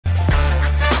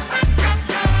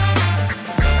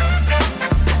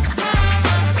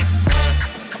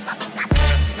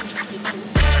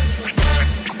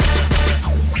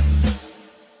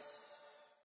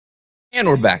And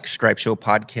we're back, Stripe Show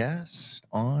podcast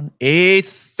on a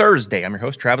Thursday. I'm your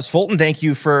host, Travis Fulton. Thank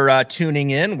you for tuning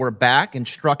in. We're back,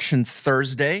 Instruction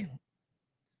Thursday.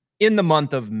 In the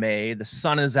month of May, the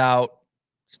sun is out.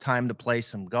 It's time to play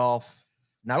some golf,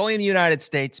 not only in the United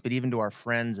States, but even to our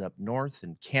friends up north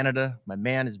in Canada. My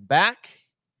man is back,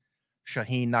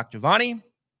 Shauheen Nakhjavani.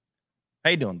 How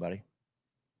you doing, buddy?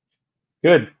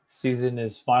 Good. Season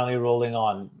is finally rolling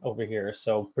on over here,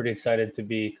 so pretty excited to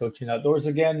be coaching outdoors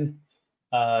again.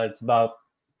 It's about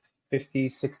 50,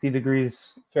 60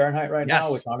 degrees Fahrenheit right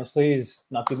now, which honestly is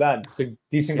not too bad. Good,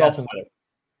 decent golfing weather.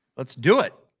 Let's do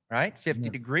it, right? 50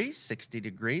 degrees, 60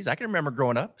 degrees. I can remember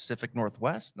growing up, Pacific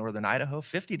Northwest, Northern Idaho,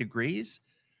 50 degrees,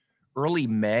 early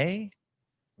May.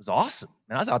 It was awesome.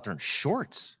 And I was out there in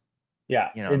shorts.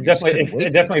 Yeah, you know, it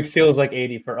definitely feels like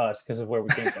 80 for us because of where we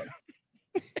came from.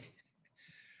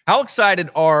 How excited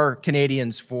are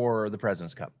Canadians for the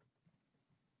President's Cup?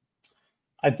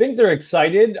 I think they're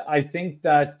excited. I think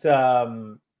that,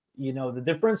 the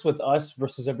difference with us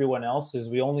versus everyone else is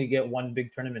we only get one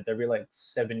big tournament every like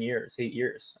 7 years, 8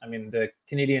 years. I mean, the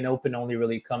Canadian Open only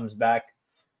really comes back.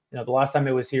 The last time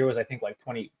it was here was, I think, like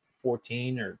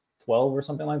 2014 or 12 or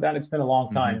something like that. It's been a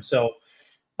long time. So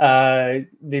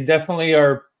they definitely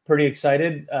are pretty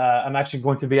excited. I'm actually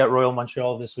going to be at Royal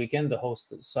Montreal this weekend, the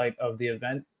host site of the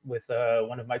event, with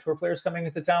one of my tour players coming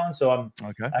into town. So I'm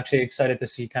actually excited to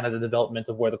see kind of the development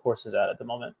of where the course is at the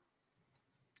moment.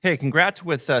 Hey, congrats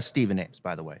with Stephen Ames,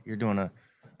 by the way. You're doing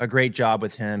a great job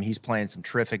with him. He's playing some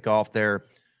terrific golf there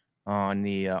on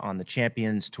the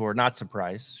Champions Tour. Not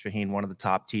surprised. Shauheen, one of the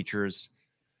top teachers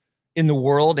in the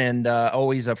world and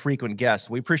always a frequent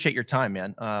guest. We appreciate your time,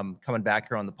 man, coming back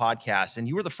here on the podcast. And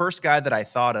you were the first guy that I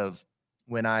thought of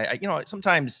when I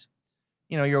sometimes,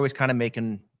 you're always kind of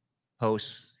making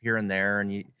posts here and there.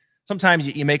 And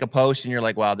sometimes you make a post and you're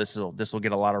like, wow, this will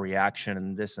get a lot of reaction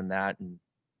and this and that. And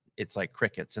it's like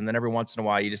crickets. And then every once in a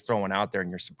while you just throw one out there and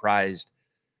you're surprised,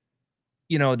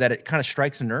 that it kind of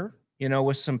strikes a nerve,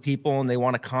 with some people and they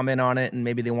want to comment on it and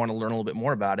maybe they want to learn a little bit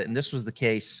more about it. And this was the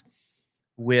case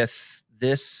with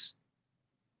this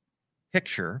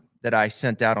picture that I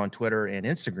sent out on Twitter and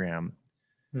Instagram.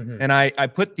 And I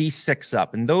put these 6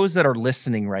 up, and those that are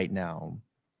listening right now,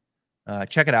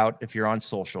 check it out. If you're on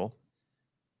social,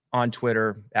 on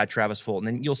Twitter at Travis Fulton,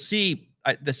 and you'll see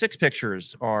the 6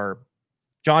 pictures are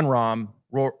John Rahm,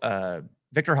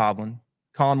 Victor Hovland,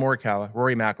 Colin Morikawa,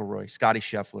 Rory McIlroy, Scotty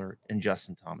Scheffler, and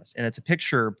Justin Thomas. And it's a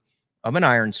picture of an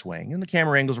iron swing, and the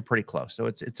camera angles are pretty close. So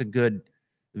it's a good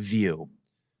view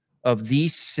of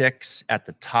these 6 at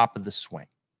the top of the swing.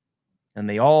 And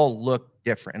they all look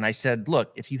different. And I said,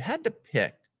 look, if you had to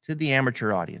pick, to the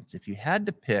amateur audience, if you had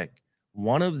to pick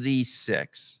one of these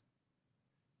 6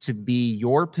 to be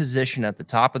your position at the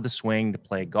top of the swing to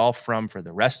play golf from for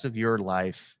the rest of your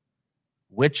life,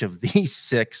 which of these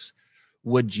 6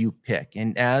 would you pick?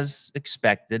 And as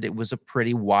expected, it was a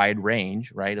pretty wide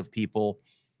range, right, of people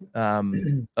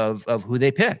of who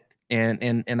they picked.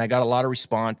 And I got a lot of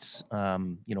response,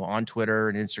 on Twitter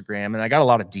and Instagram, and I got a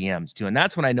lot of DMs too. And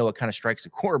that's when I know it kind of strikes a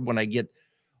chord, when I get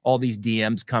all these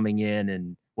DMs coming in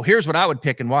and, well, here's what I would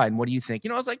pick and why. And what do you think?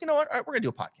 I was like, what? All right, we're going to do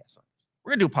a podcast on this.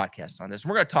 We're going to do a podcast on this.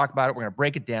 We're going to talk about it. We're going to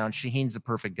break it down. Shauheen's the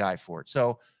perfect guy for it.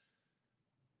 So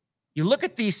you look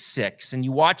at these 6 and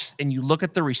you watch and you look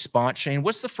at the response, Shane.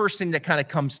 What's the first thing that kind of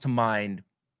comes to mind,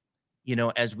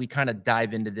 as we kind of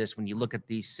dive into this? When you look at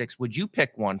these 6, would you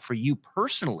pick one for you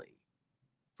personally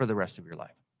for the rest of your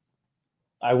life?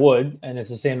 I would, and it's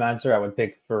the same answer I would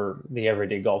pick for the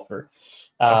everyday golfer,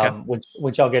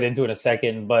 which I'll get into in a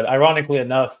second. But ironically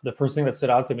enough, the first thing that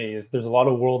stood out to me is there's a lot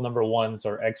of world number 1s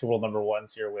or ex-world number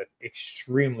 1s here with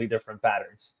extremely different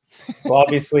patterns. So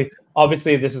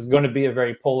obviously this is going to be a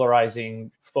very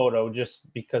polarizing photo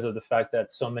just because of the fact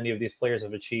that so many of these players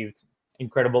have achieved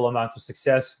incredible amounts of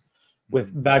success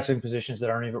with backswing positions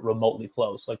that aren't even remotely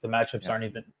close. Like the matchups aren't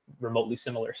even remotely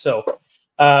similar. So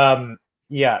I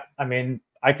mean,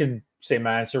 I can say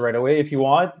my answer right away if you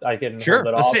want. I can hold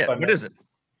it off. What is it?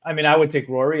 I mean, I would take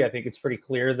Rory. I think it's pretty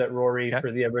clear that Rory,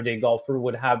 for the everyday golfer,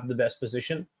 would have the best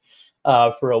position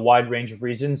for a wide range of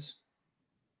reasons.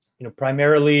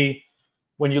 Primarily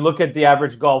when you look at the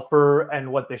average golfer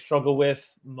and what they struggle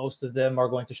with, most of them are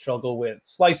going to struggle with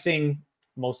slicing.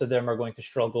 Most of them are going to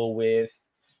struggle with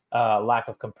lack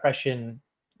of compression.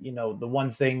 The one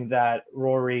thing that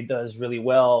Rory does really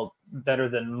well, better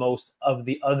than most of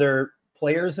the other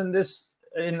players in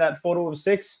that photo of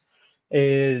 6,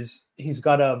 is he's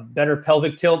got a better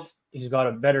pelvic tilt. He's got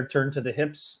a better turn to the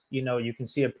hips. You can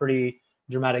see a pretty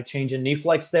dramatic change in knee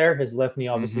flex there. His left knee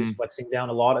obviously is flexing down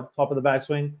a lot at the top of the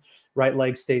backswing. Right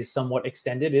leg stays somewhat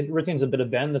extended. It retains a bit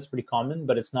of bend. That's pretty common,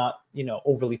 but it's not,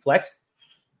 overly flexed.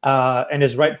 And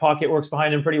his right pocket works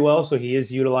behind him pretty well. So he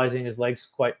is utilizing his legs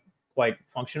quite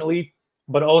functionally,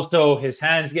 but also his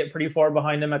hands get pretty far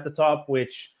behind him at the top,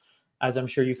 which, as I'm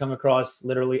sure you come across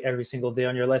literally every single day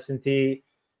on your lesson tee,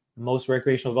 most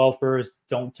recreational golfers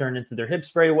don't turn into their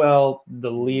hips very well.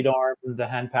 The lead arm, the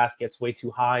hand path gets way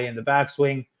too high in the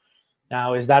backswing.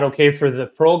 Now, is that okay for the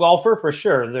pro golfer? For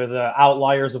sure. They're the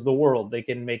outliers of the world. They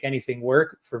can make anything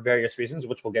work for various reasons,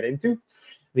 which we'll get into.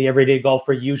 The everyday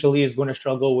golfer usually is going to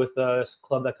struggle with a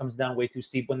club that comes down way too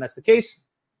steep when that's the case.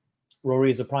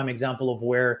 Rory is a prime example of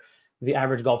where the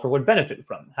average golfer would benefit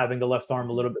from having the left arm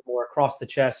a little bit more across the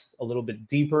chest, a little bit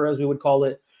deeper, as we would call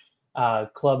it.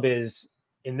 Club is,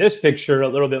 in this picture, a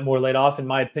little bit more laid off. In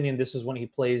my opinion, this is when he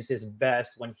plays his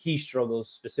best. When he struggles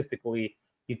specifically,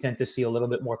 you tend to see a little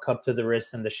bit more cup to the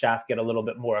wrist and the shaft get a little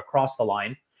bit more across the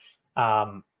line.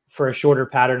 For a shorter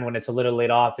pattern, when it's a little laid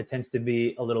off, it tends to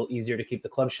be a little easier to keep the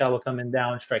club shallow coming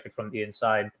down, strike it from the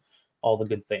inside, all the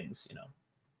good things,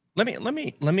 Let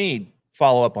me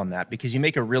follow up on that, because you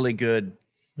make a really good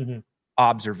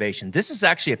observation. This is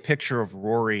actually a picture of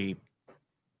Rory.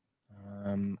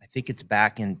 I think it's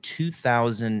back in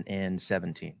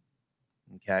 2017.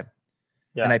 Okay.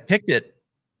 Yeah. And I picked it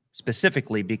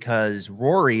specifically because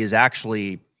Rory is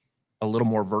actually a little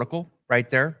more vertical right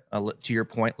there. To your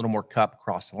point, a little more cup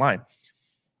across the line.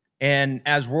 And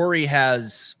as Rory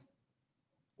has,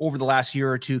 over the last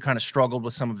year or two, kind of struggled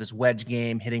with some of his wedge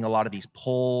game, hitting a lot of these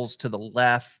pulls to the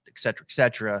left, et cetera, et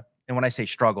cetera. And when I say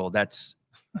struggle, that's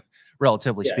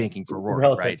relatively speaking for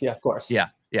Rory, right? Yeah, of course. Yeah.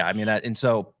 I mean that, and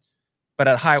so, but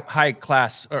at high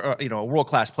class, or a world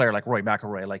class player like Rory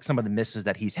McIlroy, like some of the misses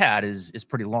that he's had is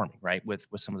pretty alarming, right? With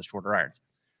some of the shorter irons.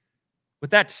 With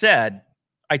that said,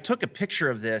 I took a picture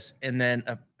of this and then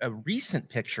a recent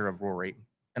picture of Rory,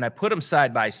 and I put them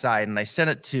side by side, and I sent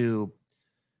it to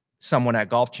someone at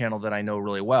Golf Channel that I know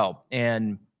really well.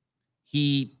 And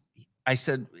I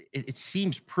said, it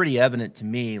seems pretty evident to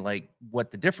me, like what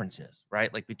the difference is,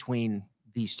 right? Like between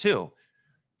these two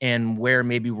and where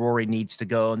maybe Rory needs to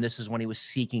go. And this is when he was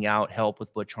seeking out help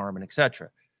with Butch Harmon, et cetera.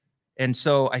 And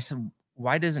so I said,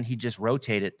 why doesn't he just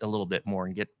rotate it a little bit more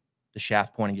and get the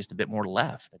shaft pointing just a bit more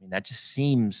left? I mean, that just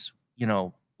seems,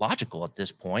 logical at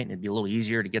this point. It'd be a little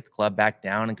easier to get the club back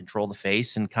down and control the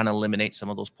face and kind of eliminate some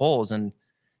of those pulls. And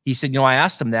he said, I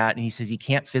asked him that, and he says he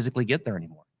can't physically get there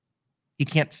anymore. He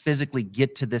can't physically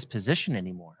get to this position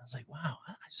anymore. I was like, wow,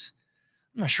 I'm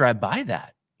not sure I buy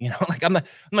that. Like I'm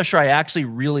not sure I actually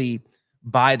really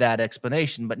buy that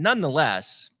explanation. But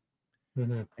nonetheless,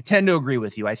 I tend to agree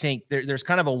with you. I think there's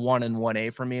kind of a 1 and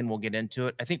 1A for me, and we'll get into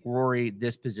it. I think Rory,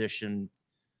 this position,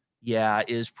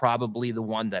 is probably the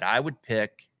one that I would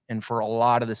pick, and for a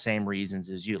lot of the same reasons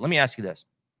as you. Let me ask you this.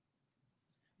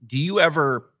 Do you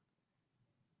ever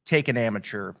take an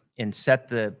amateur and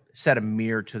set a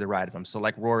mirror to the right of him? So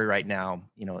like Rory right now,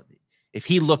 if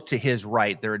he looked to his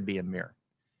right, there would be a mirror.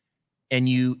 And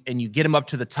you get him up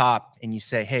to the top and you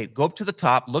say, hey, go up to the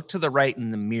top, look to the right in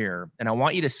the mirror, and I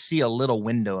want you to see a little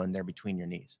window in there between your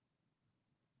knees.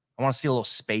 I want to see a little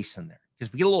space in there,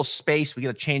 because we get a little space, we get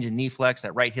a change in knee flex,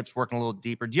 that right hip's working a little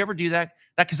deeper. Do you ever do that?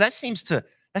 Because that seems to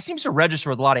register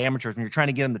with a lot of amateurs when you're trying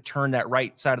to get them to turn that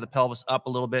right side of the pelvis up a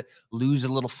little bit, lose a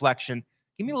little flexion.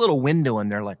 Give me a little window in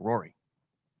there like Rory.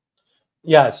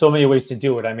 Yeah, so many ways to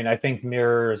do it. I mean, I think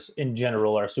mirrors in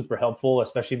general are super helpful,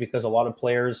 especially because a lot of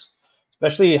players,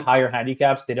 especially higher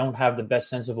handicaps, they don't have the best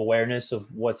sense of awareness of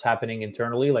what's happening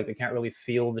internally. Like they can't really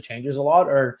feel the changes a lot,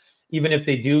 or even if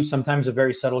they do, sometimes a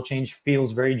very subtle change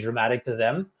feels very dramatic to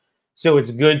them. So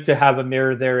it's good to have a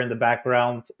mirror there in the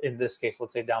background. In this case,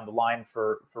 let's say down the line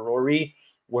for Rory,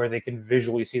 where they can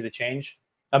visually see the change.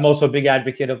 I'm also a big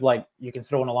advocate of, like, you can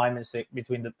throw an alignment stick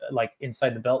between the, like,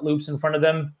 inside the belt loops in front of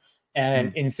them.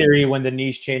 And in theory, when the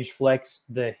knees change flex,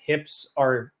 the hips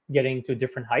are getting to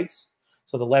different heights.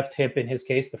 So the left hip, in his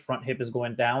case, the front hip is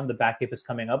going down, the back hip is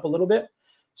coming up a little bit.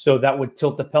 So that would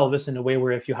tilt the pelvis in a way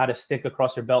where if you had a stick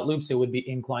across your belt loops, it would be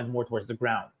inclined more towards the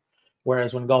ground.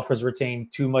 Whereas when golfers retain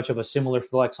too much of a similar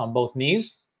flex on both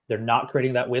knees, they're not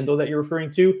creating that window that you're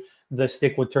referring to. The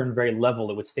stick would turn very level.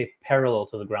 It would stay parallel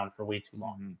to the ground for way too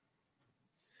long.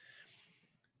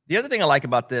 The other thing I like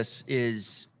about this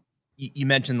is you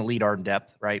mentioned the lead arm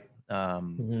depth, right?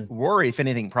 Rory, if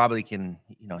anything, probably can,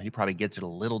 he probably gets it a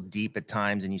little deep at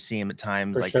times, and you see him at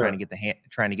times like trying to get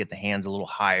the hands a little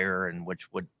higher, and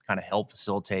which would kind of help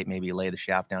facilitate, maybe lay the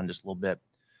shaft down just a little bit.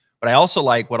 But I also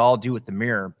like, what I'll do with the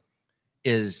mirror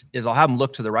is I'll have him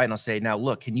look to the right, and I'll say, now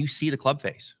look, can you see the club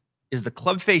face? is the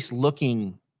club face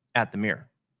looking at the mirror.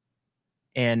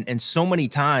 And so many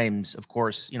times, of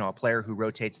course, you know, a player who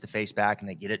rotates the face back and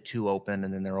they get it too open,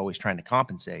 and then they're always trying to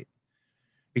compensate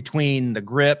between the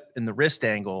grip and the wrist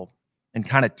angle, and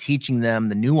kind of teaching them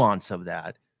the nuance of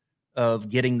that, of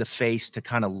getting the face to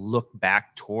kind of look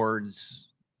back towards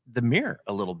the mirror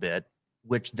a little bit,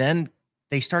 which then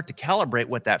they start to calibrate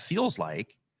what that feels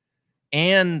like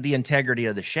and the integrity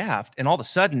of the shaft. And all of a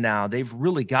sudden now they've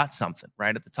really got something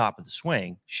right at the top of the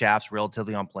swing. Shaft's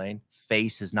relatively on plane,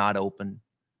 face is not open.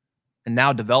 And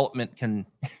now development can,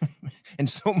 in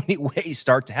so many ways,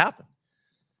 start to happen.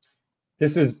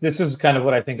 This is kind of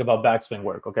what I think about backswing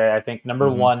work. Okay. I think number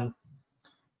one,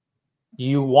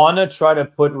 you want to try to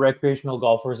put recreational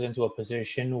golfers into a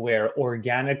position where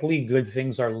organically good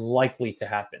things are likely to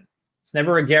happen. It's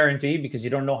never a guarantee because you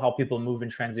don't know how people move in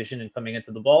transition and coming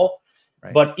into the ball.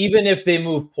 Right. But even if they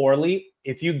move poorly,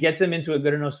 if you get them into a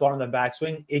good enough spot on the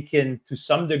backswing, it can, to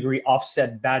some degree,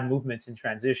 offset bad movements in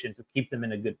transition to keep them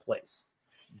in a good place.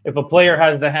 If a player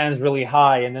has the hands really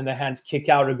high and then the hands kick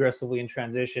out aggressively in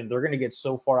transition, they're going to get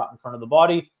so far out in front of the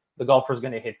body, the golfer is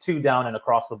going to hit 2 down and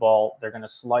across the ball. They're going to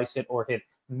slice it or hit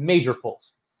major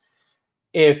pulls.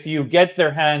 If you get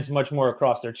their hands much more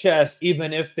across their chest,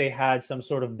 even if they had some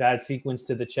sort of bad sequence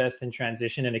to the chest in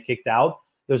transition and it kicked out,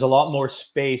 there's a lot more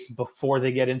space before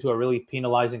they get into a really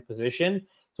penalizing position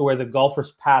to where the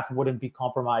golfer's path wouldn't be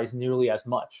compromised nearly as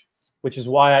much, which is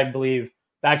why I believe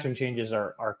backswing changes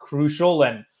are crucial.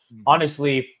 And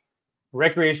honestly,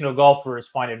 recreational golfers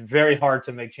find it very hard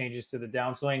to make changes to the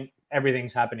downswing.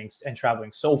 Everything's happening and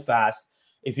traveling so fast.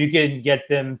 If you can get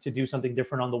them to do something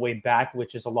different on the way back,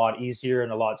 which is a lot easier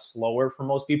and a lot slower for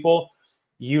most people,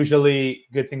 usually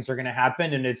good things are going to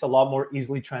happen, and it's a lot more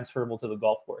easily transferable to the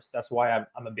golf course. That's why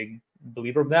I'm a big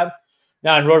believer of that.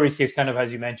 Now, in Rory's case, kind of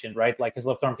as you mentioned, right? Like his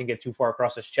left arm can get too far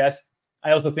across his chest.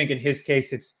 I also think in his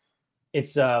case,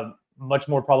 it's much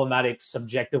more problematic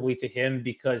subjectively to him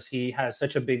because he has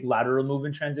such a big lateral move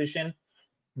in transition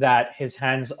that his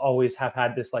hands always have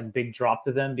had this like big drop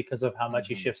to them because of how much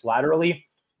he shifts laterally.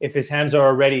 If his hands are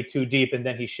already too deep and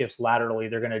then he shifts laterally,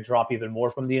 they're going to drop even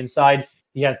more from the inside.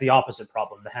 He has the opposite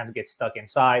problem. The hands get stuck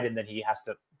inside and then he has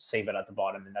to save it at the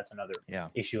bottom. And that's another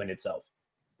issue in itself.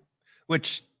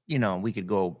 Which, you know, we could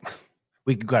go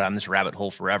down this rabbit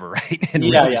hole forever, right? And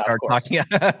really start talking.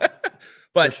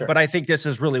 But I think this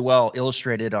is really well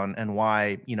illustrated on and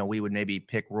why, you know, we would maybe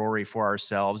pick Rory for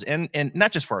ourselves and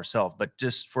not just for ourselves, but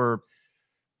just for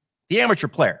the amateur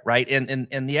player, right?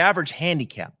 And the average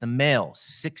handicap, the male,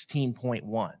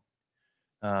 16.1.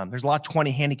 There's a lot of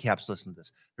 20 handicaps listening to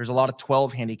this. There's a lot of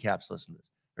 12 handicaps listening to this.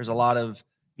 There's a lot of,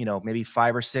 you know, maybe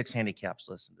 5 or 6 handicaps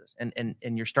listening to this.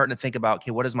 And you're starting to think about,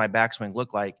 okay, what does my backswing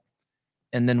look like?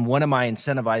 And then what am I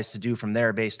incentivized to do from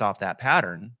there based off that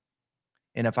pattern?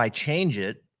 And if I change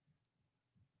it,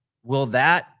 will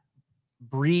that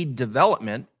breed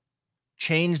development,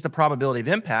 change the probability of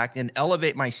impact, and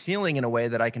elevate my ceiling in a way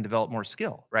that I can develop more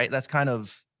skill, right? That's kind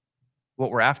of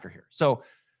what we're after here. So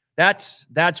that's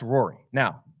Rory.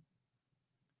 Now,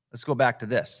 let's go back to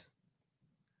this.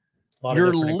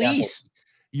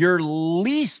 Your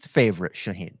least favorite,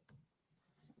 Shauheen,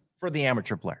 for the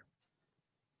amateur player.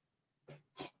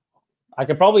 I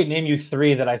could probably name you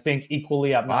 3 that I think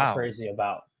equally I'm not crazy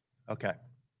about. Okay.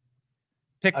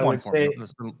 Pick one for me.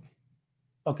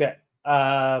 Okay.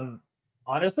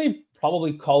 Honestly,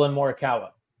 probably Colin Morikawa.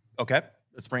 Okay.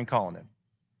 Let's bring Colin in.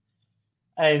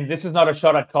 And this is not a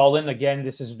shot at Colin. Again,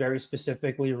 this is very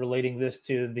specifically relating this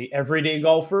to the everyday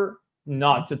golfer,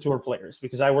 not to tour players,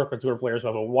 because I work with tour players who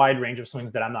have a wide range of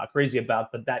swings that I'm not crazy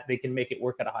about, but that they can make it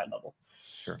work at a high level.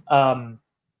 Sure.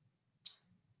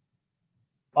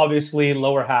 Obviously,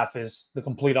 lower half is the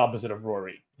complete opposite of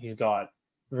Rory. He's got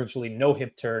virtually no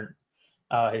hip turn.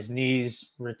 His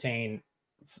knees retain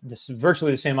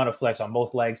virtually the same amount of flex on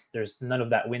both legs. There's none of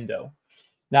that window.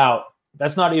 Now,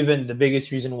 that's not even the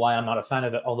biggest reason why I'm not a fan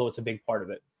of it, although it's a big part of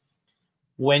it.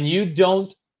 When you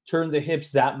don't turn the hips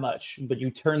that much, but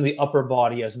you turn the upper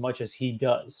body as much as he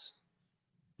does,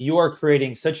 you are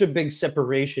creating such a big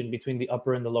separation between the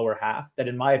upper and the lower half that,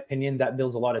 in my opinion, that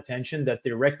builds a lot of tension that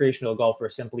the recreational golfer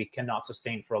simply cannot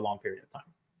sustain for a long period of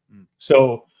time.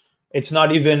 So it's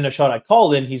not even a shot at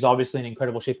Colin. He's obviously in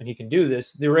incredible shape and he can do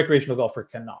this. The recreational golfer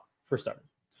cannot, for starters.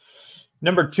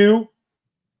 Number 2,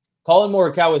 Colin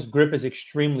Morikawa's grip is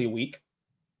extremely weak.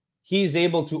 He's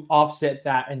able to offset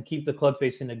that and keep the club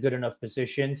face in a good enough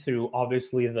position through,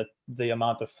 obviously, the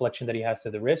amount of flexion that he has to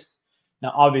the wrist.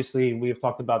 Now, obviously, we've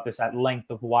talked about this at length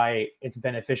of why it's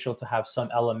beneficial to have some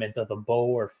element of a bow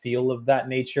or feel of that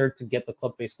nature to get the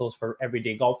club face close for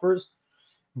everyday golfers.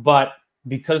 But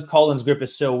because Colin's grip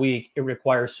is so weak, it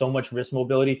requires so much wrist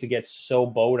mobility to get so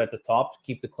bowed at the top to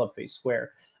keep the club face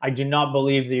square. I do not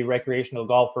believe the recreational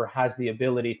golfer has the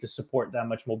ability to support that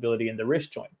much mobility in the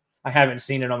wrist joint. I haven't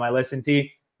seen it on my lesson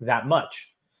tee that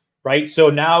much, right?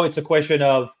 So now it's a question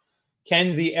of,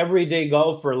 can the everyday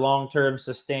golfer long-term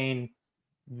sustain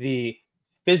the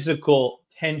physical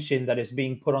tension that is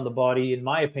being put on the body, in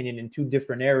my opinion, in two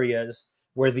different areas,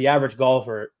 where the average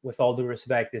golfer, with all due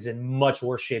respect, is in much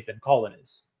worse shape than Colin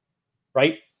is,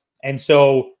 right? And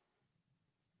so,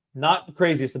 not the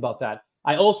craziest about that.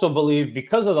 I also believe,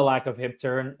 because of the lack of hip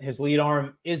turn, his lead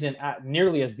arm isn't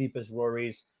nearly as deep as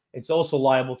Rory's. It's also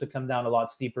liable to come down a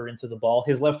lot steeper into the ball.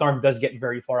 His left arm does get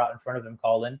very far out in front of him,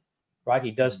 Colin, right?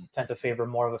 He does tend to favor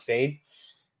more of a fade.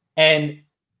 And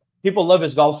people love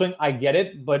his golf swing. I get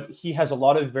it, but he has a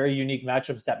lot of very unique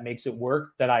matchups that makes it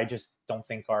work that I just don't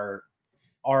think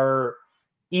are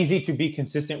easy to be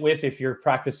consistent with if you're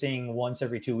practicing once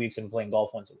every 2 weeks and playing golf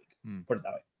once a week. Put it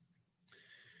that way.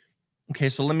 Okay,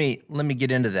 so let me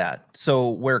get into that. So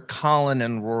where Colin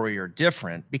and Rory are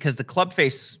different, because the club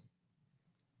face,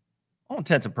 all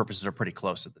intents and purposes, are pretty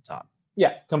close at the top.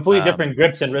 Yeah, completely different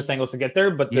grips and wrist angles to get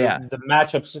there, but the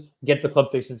matchups get the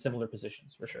club face in similar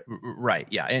positions for sure. Right,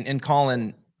 yeah. And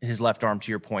Colin, his left arm,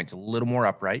 to your point, is a little more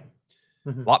upright,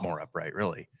 a lot more upright,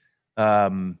 really.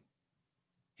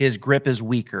 His grip is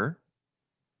weaker,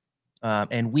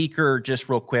 and weaker, just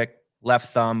real quick,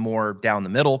 left thumb more down the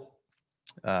middle.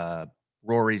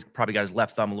 Rory's probably got his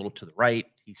left thumb a little to the right.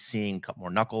 He's seeing a couple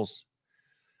more knuckles.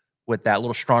 With that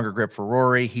little stronger grip for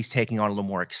Rory, he's taking on a little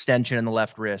more extension in the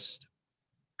left wrist.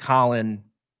 Colin,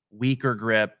 weaker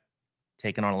grip,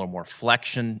 taking on a little more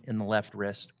flexion in the left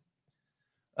wrist.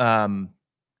 And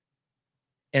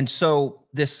so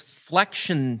this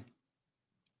flexion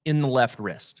in the left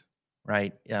wrist,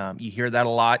 right? You hear that a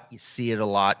lot. You see it a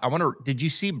lot. I wonder, did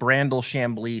you see Brandel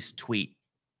Chambly's tweet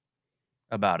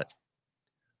about it?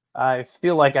 I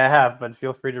feel like I have, but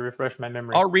feel free to refresh my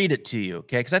memory. I'll read it to you,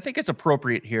 okay? Because I think it's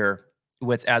appropriate here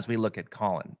as we look at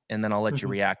Colin, and then I'll let you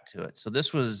react to it. So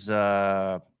this was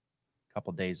a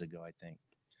couple days ago, I think.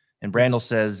 And Brandel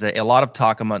says a lot of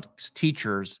talk amongst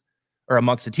teachers, or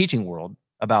amongst the teaching world,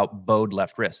 about bowed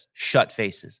left wrist, shut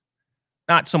faces.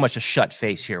 Not so much a shut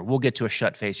face here. We'll get to a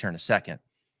shut face here in a second.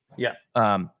 Yeah.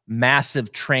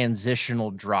 Massive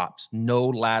transitional drops, no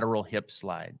lateral hip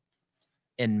slide,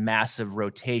 and massive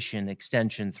rotation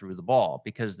extension through the ball,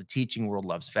 because the teaching world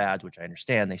loves fads, which I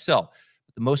understand they sell.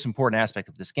 But the most important aspect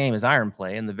of this game is iron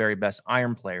play, and the very best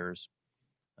iron players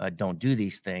don't do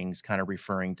these things, kind of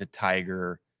referring to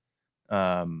Tiger,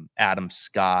 Adam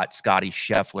Scott, Scotty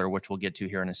Scheffler, which we'll get to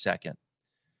here in a second.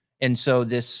 And so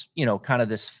this, kind of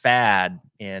this fad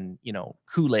and,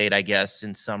 Kool-Aid, I guess,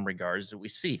 in some regards, that we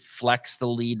see: flex the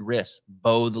lead wrist,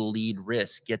 bow the lead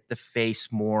wrist, get the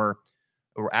face more,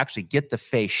 or actually get the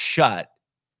face shut.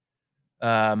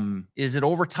 Is it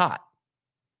overtaught?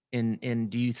 And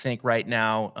do you think right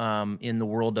now in the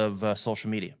world of social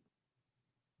media?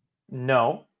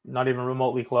 No, not even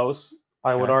remotely close.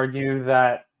 I would argue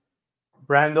that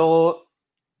Brandel,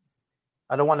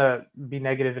 I don't want to be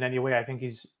negative in any way. I think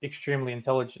he's extremely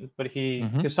intelligent, but he,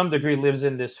 to some degree, lives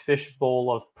in this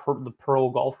fishbowl of the pro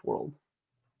golf world.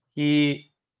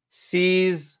 He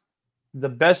sees the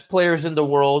best players in the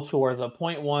world, who are the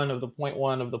 0.1 of the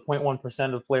 0.1 of the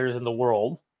 0.1% of players in the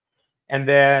world. And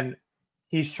then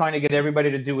he's trying to get everybody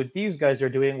to do what these guys are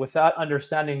doing, without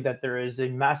understanding that there is a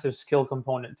massive skill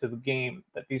component to the game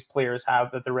that these players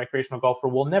have that the recreational golfer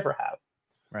will never have.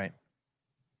 Right.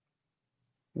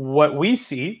 What we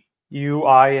see,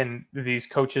 I, and these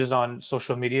coaches on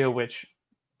social media, which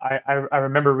I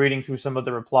remember reading through some of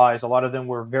the replies, a lot of them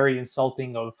were very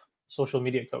insulting of social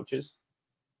media coaches.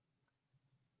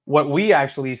 What we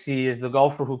actually see is the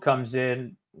golfer who comes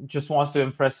in, just wants to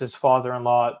impress his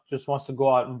father-in-law, just wants to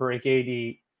go out and break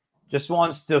 80, just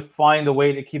wants to find a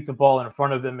way to keep the ball in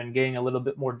front of him and gain a little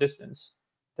bit more distance.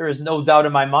 There is no doubt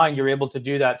in my mind you're able to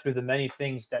do that through the many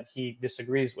things that he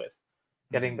disagrees with.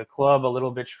 Getting the club a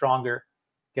little bit stronger,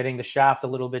 getting the shaft a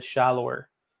little bit shallower,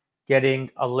 getting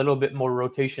a little bit more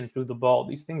rotation through the ball.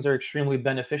 These things are extremely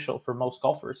beneficial for most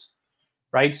golfers,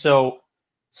 right? So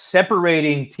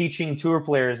separating teaching tour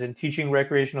players and teaching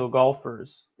recreational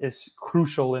golfers is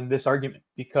crucial in this argument,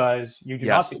 because you do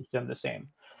not teach them the same.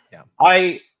 Yeah.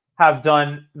 I have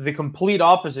done the complete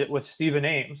opposite with Stephen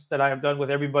Ames that I have done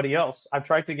with everybody else. I've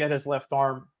tried to get his left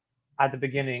arm at the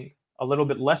beginning a little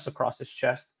bit less across his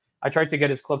chest. I tried to get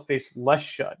his club face less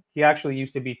shut. He actually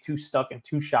used to be too stuck and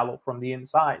too shallow from the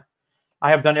inside.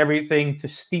 I have done everything to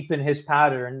steepen his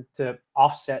pattern to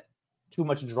offset too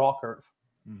much draw curve.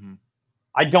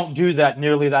 I don't do that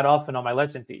nearly that often on my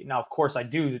lesson tee. Now, of course, I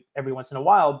do every once in a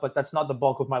while, but that's not the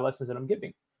bulk of my lessons that I'm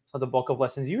giving. It's not the bulk of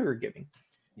lessons you're giving.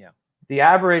 Yeah. The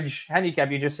average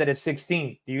handicap you just said is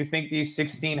 16. Do you think these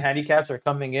 16 handicaps are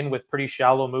coming in with pretty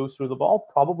shallow moves through the ball?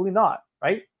 Probably not,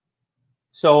 right?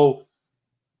 So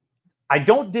I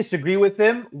don't disagree with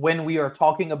him when we are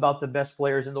talking about the best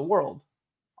players in the world.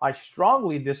 I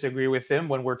strongly disagree with him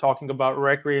when we're talking about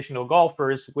recreational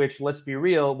golfers, which, let's be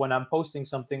real, when I'm posting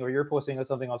something or you're posting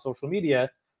something on social media,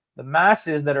 the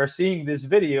masses that are seeing this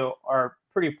video are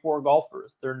pretty poor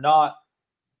golfers. They're not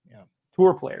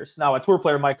tour players. Now, a tour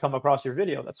player might come across your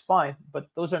video. That's fine. But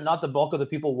those are not the bulk of the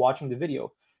people watching the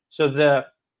video. So the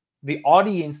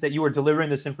audience that you are delivering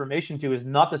this information to is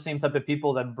not the same type of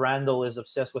people that Brandel is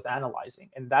obsessed with analyzing.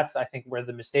 And that's, I think, where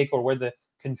the mistake or where the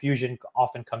confusion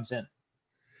often comes in.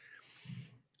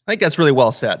 I think that's really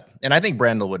well said. And I think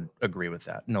Brandel would agree with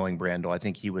that. Knowing Brandel, I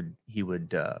think he would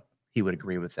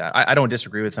agree with that. I don't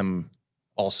disagree with him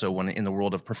also when in the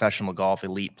world of professional golf,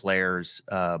 elite players.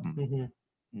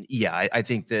 Yeah, I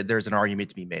think that there's an argument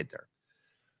to be made there.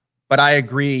 But I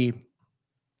agree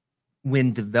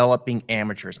when developing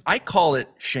amateurs. I call it,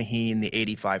 Shauheen, the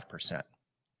 85%.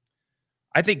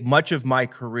 I think much of my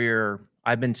career,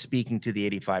 I've been speaking to the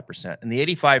 85%. And the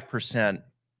 85%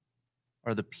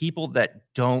 are the people that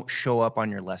don't show up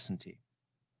on your lesson tee.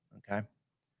 Okay?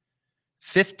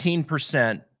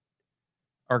 15%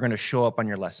 are going to show up on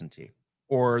your lesson tee,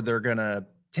 or they're going to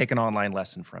take an online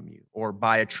lesson from you or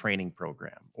buy a training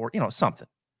program or, something.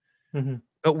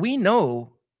 But we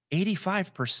know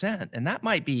 85%, and that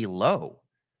might be low,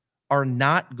 are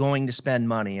not going to spend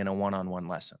money in a one-on-one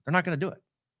lesson. They're not going to do it.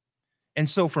 And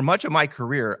so for much of my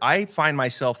career, I find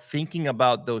myself thinking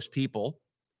about those people,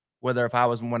 whether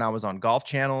when I was on Golf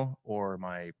Channel or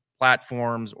my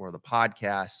platforms or the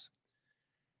podcasts,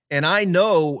 and I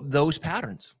know those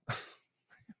patterns.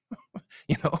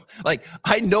 Like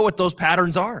I know what those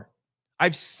patterns are.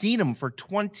 I've seen them for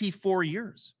 24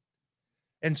 years.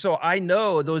 And so I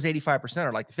know those 85%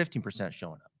 are like the 15%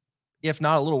 showing up, if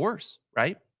not a little worse,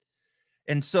 right?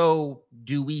 And so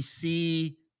do we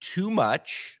see too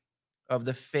much of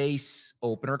the face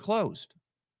open or closed?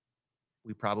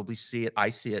 We probably see it. I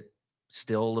see it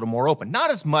still a little more open.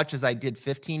 Not as much as I did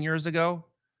 15 years ago,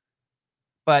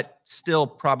 but still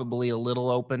probably a little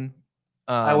open.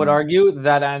 I would argue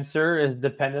that answer is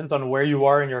dependent on where you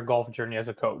are in your golf journey as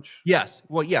a coach. Yes.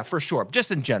 Well, yeah, for sure.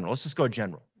 Just in general. Let's just go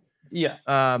general. Yeah.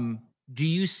 Do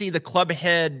you see the club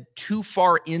head too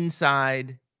far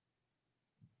inside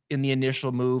in the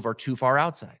initial move or too far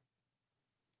outside?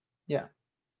 Yeah.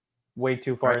 Way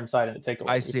too far inside and take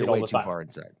away. I see it way too far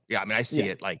inside. Yeah. I mean, I see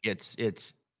it like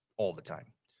it's all the time.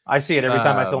 I see it every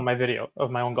time I film my video of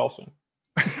my own golf swing.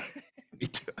 Me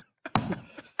too.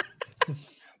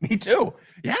 Me too.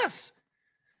 Yes.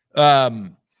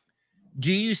 Do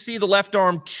you see the left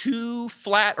arm too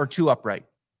flat or too upright?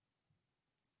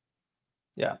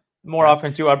 Yeah. More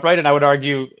often too upright. And I would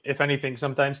argue, if anything,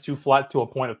 sometimes too flat to a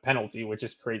point of penalty, which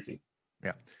is crazy.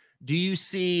 Yeah. Do you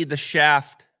see the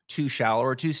shaft too shallow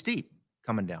or too steep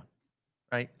coming down?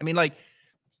 Right. I mean, like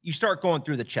you start going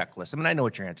through the checklist. I mean, I know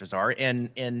what your answers are. And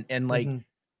like,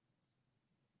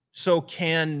 so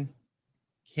can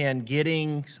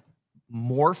getting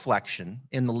more flexion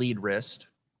in the lead wrist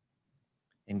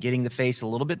and getting the face a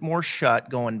little bit more shut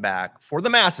going back for the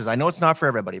masses. I know it's not for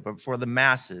everybody, but for the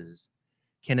masses,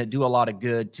 can it do a lot of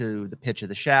good to the pitch of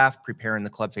the shaft, preparing the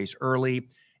club face early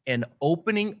and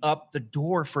opening up the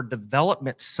door for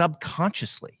development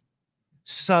subconsciously?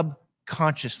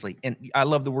 And I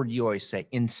love the word you always say,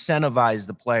 incentivize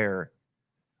the player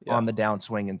on the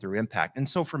downswing and through impact. And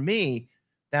so for me,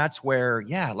 that's where,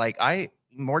 like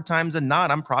more times than not,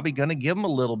 I'm probably going to give them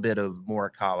a little bit of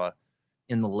Morikawa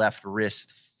in the left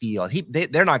wrist feel.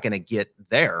 They're not going to get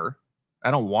there.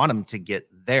 I don't want them to get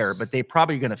there, but they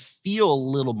probably going to feel a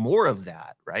little more of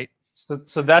that, right?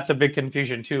 So that's a big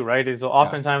confusion too, right? Is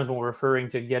oftentimes when we're referring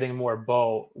to getting more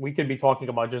bow, we could be talking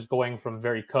about just going from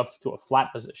very cupped to a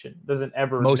flat position. Doesn't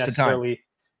ever necessarily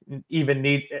even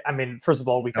need. I mean, first of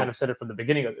all, we kind of said it from the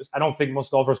beginning of this. I don't think most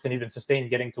golfers can even sustain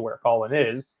getting to where Colin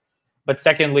is. But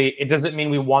secondly, it doesn't mean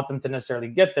we want them to necessarily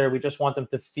get there. We just want them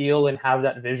to feel and have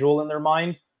that visual in their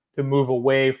mind to move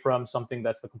away from something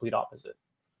that's the complete opposite.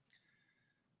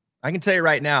 I can tell you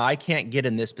right now, I can't get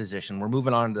in this position. We're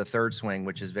moving on to the third swing,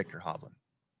 which is Victor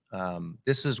Hovland.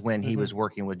 This is when he was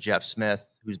working with Jeff Smith,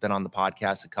 who's been on the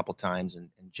podcast a couple times. And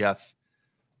Jeff,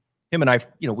 him and I,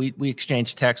 we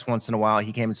exchanged texts once in a while.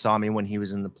 He came and saw me when he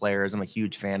was in the Players. I'm a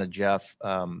huge fan of Jeff.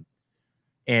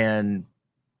 And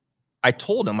I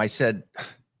told him, I said,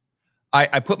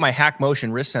 I put my hack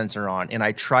motion wrist sensor on, and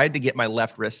I tried to get my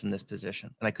left wrist in this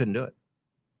position, and I couldn't do it.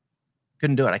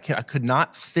 Couldn't do it. I could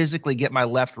not physically get my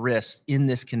left wrist in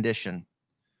this condition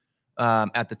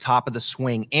at the top of the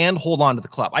swing and hold on to the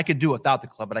club. I could do it without the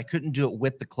club, but I couldn't do it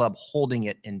with the club holding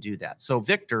it and do that. So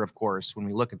Victor, of course, when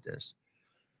we look at this,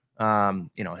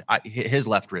 you know, his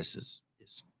left wrist is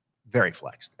very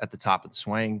flexed at the top of the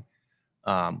swing.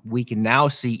 We can now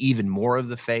see even more of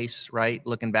the face, right?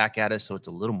 Looking back at us. So it's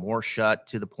a little more shut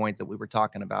to the point that we were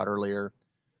talking about earlier.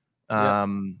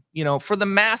 You know, for the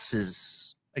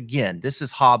masses, again, this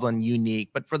is Hovland unique,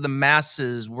 but for the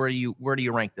masses, where do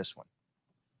you rank this one?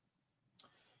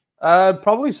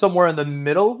 Probably somewhere in the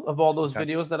middle of all those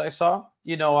videos that I saw.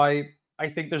 You know, I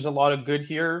think there's a lot of good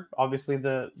here. Obviously,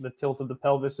 the tilt of the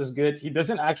pelvis is good. He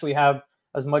doesn't actually have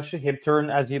as much hip turn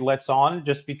as he lets on,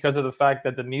 just because of the fact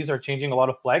that the knees are changing a lot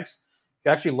of flex. If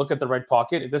you actually look at the right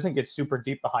pocket, it doesn't get super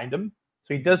deep behind him.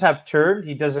 So he does have turn.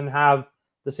 He doesn't have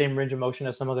the same range of motion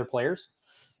as some other players.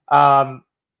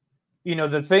 You know,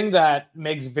 the thing that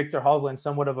makes Victor Hovland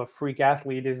somewhat of a freak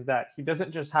athlete is that he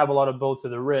doesn't just have a lot of bow to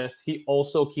the wrist. He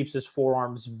also keeps his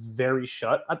forearms very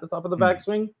shut at the top of the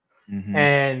backswing.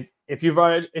 And if you've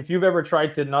ever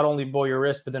tried to not only bow your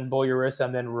wrist, but then bow your wrist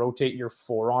and then rotate your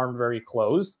forearm very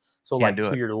closed, so like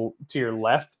to your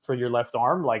left for your left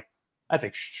arm, like that's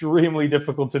extremely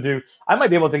difficult to do. I might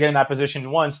be able to get in that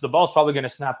position once. The ball's probably going to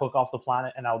snap hook off the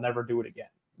planet, and I'll never do it again.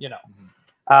 You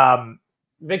know,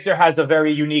 Victor has a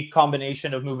very unique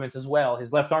combination of movements as well.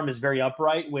 His left arm is very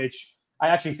upright, which I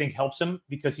actually think helps him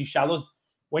because he shallows.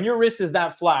 When your wrist is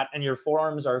that flat and your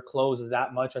forearms are closed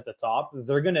that much at the top,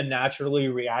 they're going to naturally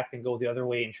react and go the other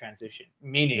way in transition,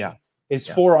 meaning his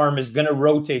forearm is going to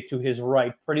rotate to his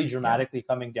right pretty dramatically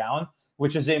coming down,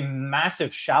 which is a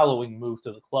massive shallowing move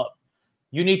to the club.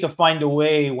 You need to find a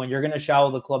way when you're going to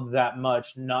shallow the club that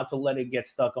much not to let it get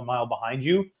stuck a mile behind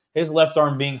you. His left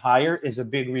arm being higher is a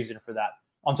big reason for that,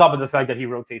 on top of the fact that he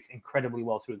rotates incredibly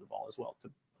well through the ball as well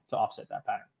to offset that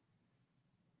pattern.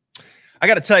 I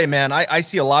got to tell you, man, I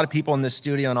see a lot of people in this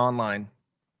studio and online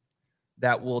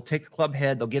that will take the club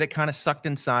head. They'll get it kind of sucked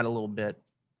inside a little bit.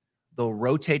 They'll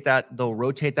rotate that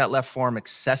left forearm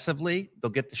excessively.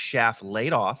 They'll get the shaft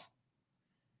laid off,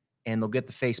 and they'll get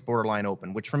the face borderline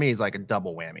open, which for me is like a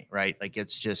double whammy, right? Like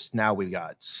it's just, now we've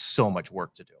got so much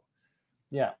work to do.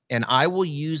 Yeah. And I will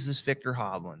use this Victor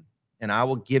Hovland, and I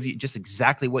will give you just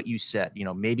exactly what you said. You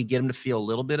know, maybe get them to feel a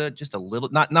little bit of, just a little,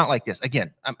 not like this.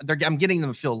 Again, I'm getting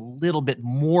them to feel a little bit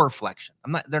more flexion.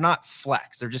 They're not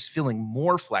flex. They're just feeling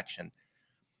more flexion.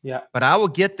 Yeah. But I will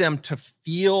get them to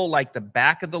feel like the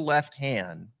back of the left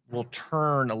hand will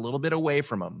turn a little bit away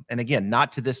from them. And again,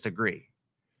 not to this degree,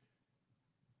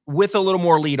 with a little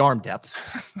more lead arm depth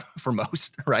for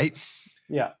most, right?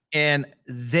 Yeah. And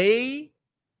they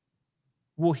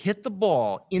will hit the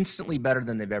ball instantly better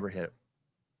than they've ever hit it.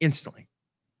 Instantly.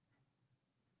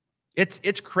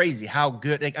 It's crazy how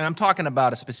good, and I'm talking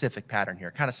about a specific pattern here.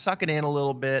 Kind of suck it in a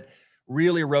little bit,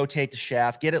 really rotate the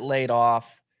shaft, get it laid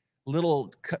off.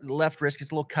 Little left wrist gets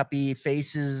a little cuppy,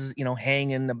 faces, you know,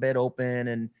 hanging a bit open,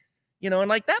 and you know, and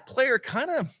like that player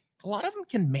kind of, a lot of them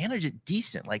can manage it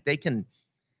decent. Like they can,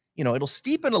 you know, it'll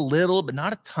steepen a little, but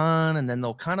not a ton, and then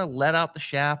they'll kind of let out the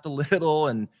shaft a little,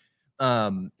 and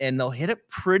they'll hit it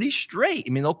pretty straight.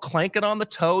 I mean, they'll clank it on the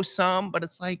toe some, but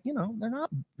it's like, you know,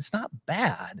 it's not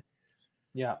bad.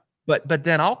 Yeah. But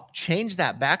then I'll change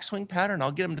that backswing pattern.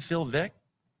 I'll get them to feel Vic,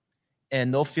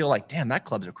 and they'll feel like, damn, that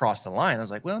club's across the line. I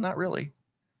was like, well, not really.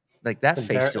 Like that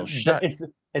face feels shut.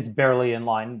 It's barely in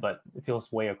line, but it feels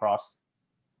way across.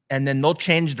 And then they'll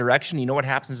change direction. You know what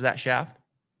happens to that shaft?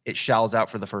 It shallows out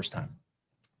for the first time.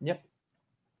 Yep.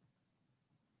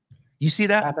 You see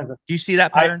that? Do you see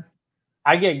that pattern?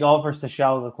 I get golfers to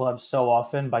shallow the club so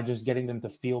often by just getting them to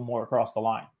feel more across the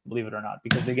line, believe it or not,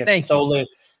 because they get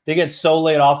they get so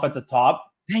laid off at the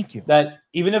top. Thank you. That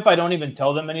even if I don't even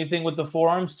tell them anything with the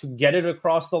forearms, to get it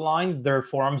across the line, their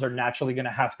forearms are naturally going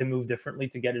to have to move differently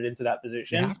to get it into that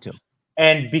position. You have to.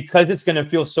 And because it's going to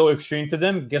feel so extreme to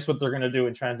them, guess what they're going to do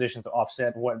in transition to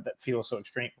offset what that feels so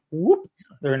extreme? Whoop.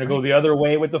 They're going to go the other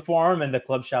way with the forearm, and the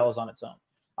club shallows on its own.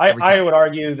 I would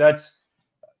argue that's,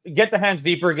 get the hands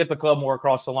deeper, get the club more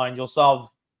across the line. You'll solve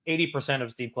 80%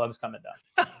 of steep clubs coming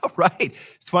down. Right.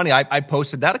 It's funny. I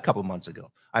posted that a couple months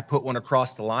ago. I put one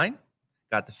across the line,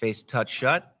 got the face touch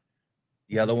shut,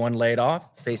 the other one laid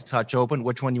off, face touch open.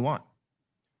 Which one you want?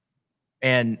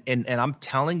 And I'm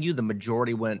telling you, the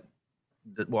majority went,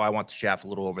 well, I want the shaft a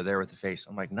little over there with the face.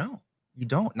 I'm like, no, you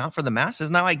don't. Not for the masses.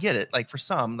 Now I get it. Like for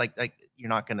some, like you're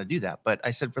not going to do that. But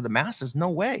I said for the masses, no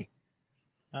way.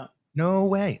 No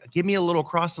way. Give me a little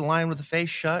across the line with the face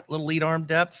shut, little lead arm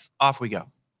depth. Off we go.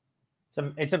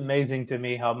 It's amazing to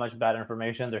me how much bad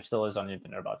information there still is on the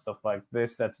internet about stuff like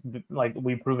this. That's like,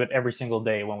 we prove it every single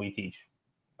day when we teach.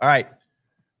 All right.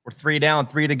 We're 3 down,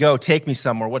 3 to go. Take me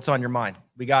somewhere. What's on your mind?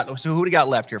 So who do we got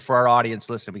left here for our audience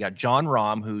listening? We got John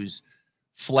Rahm, who's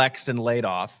flexed and laid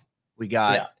off. We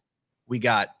got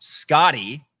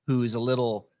Scotty, who's a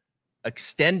little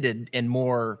extended and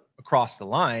more across the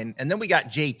line. And then we got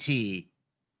JT,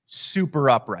 super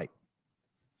upright.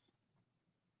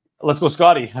 Let's go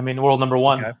Scotty. I mean, world number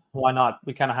one. Okay. Why not?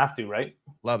 We kind of have to, right?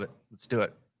 Love it. Let's do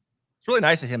it. It's really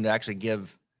nice of him to actually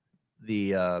give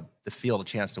the field a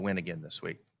chance to win again this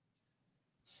week.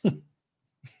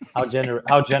 How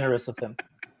generous of him.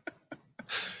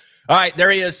 All right,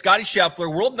 there he is, Scotty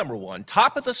Scheffler, world number one,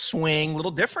 top of the swing, a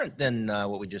little different than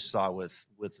what we just saw with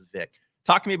Vic.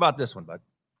 Talk to me about this one, bud.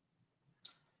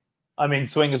 I mean,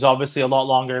 swing is obviously a lot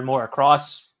longer and more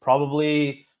across.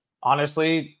 Probably,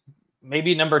 honestly,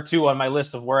 maybe number 2 on my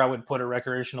list of where I would put a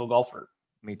recreational golfer.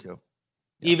 Me too.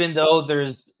 Yeah. Even though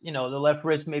there's, the left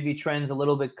wrist maybe trends a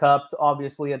little bit cupped,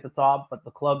 obviously at the top, but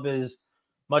the club is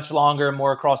much longer,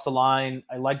 more across the line.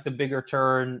 I like the bigger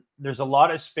turn. There's a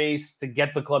lot of space to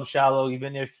get the club shallow.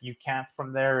 Even if you can't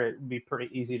from there, it would be pretty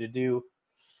easy to do.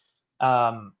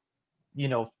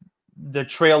 The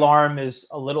trail arm is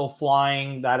a little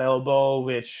flying, that elbow,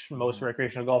 which most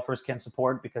recreational golfers can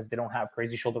support because they don't have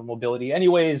crazy shoulder mobility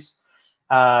anyways.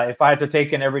 If I had to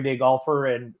take an everyday golfer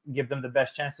and give them the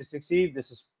best chance to succeed,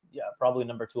 this is probably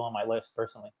number 2 on my list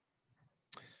personally.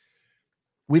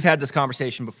 We've had this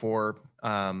conversation before.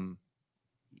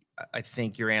 I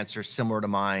think your answer is similar to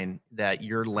mine, that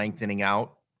you're lengthening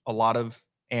out a lot of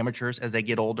amateurs as they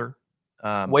get older.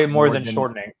 Way more than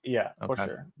shortening. Yeah, okay. For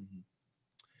sure. Mm-hmm.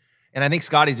 And I think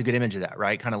Scotty's a good image of that,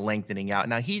 right? Kind of lengthening out.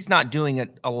 Now, he's not doing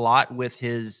it a lot with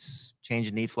his change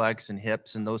in knee flex and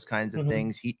hips and those kinds of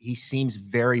things. He seems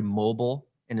very mobile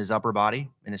in his upper body,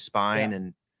 in his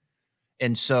spine.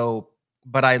 And so,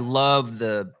 but I love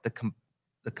the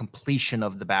completion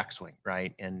of the backswing,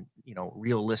 right? And,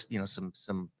 realistic,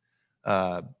 some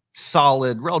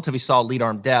relatively solid lead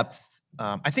arm depth.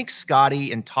 I think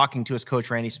Scotty, in talking to his coach,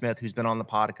 Randy Smith, who's been on the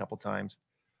pod a couple times,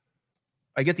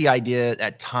 I get the idea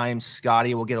at times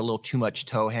Scotty will get a little too much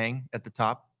toe hang at the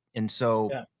top. And so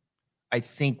I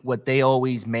think what they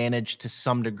always manage to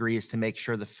some degree is to make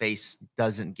sure the face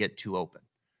doesn't get too open.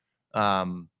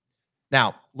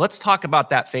 Now, let's talk about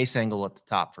that face angle at the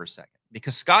top for a second,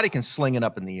 because Scotty can sling it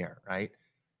up in the air, right?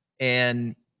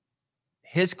 And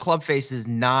his club face is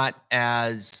not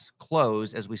as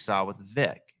close as we saw with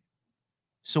Vic.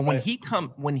 So when he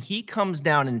comes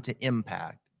down into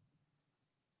impact,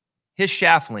 his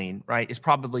shaft lean, right, is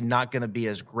probably not going to be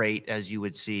as great as you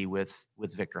would see with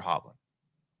Victor Hovland.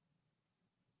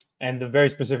 And the very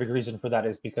specific reason for that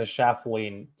is because shaft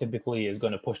lean typically is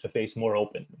going to push the face more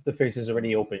open. If the face is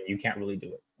already open, you can't really do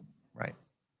it. Right.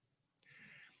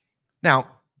 Now,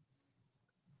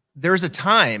 there's a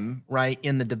time, right,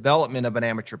 in the development of an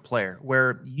amateur player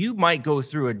where you might go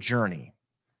through a journey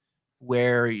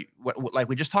where, like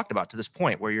we just talked about to this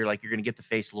point, where you're going to get the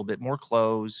face a little bit more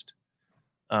closed.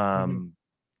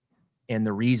 And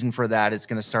the reason for that is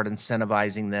going to start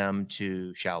incentivizing them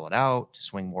to shallow it out, to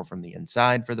swing more from the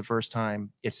inside for the first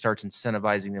time. It starts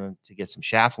incentivizing them to get some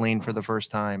shaft lean for the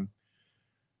first time.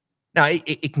 Now,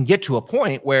 it can get to a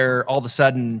point where all of a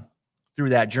sudden through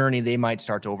that journey, they might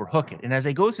start to overhook it. And as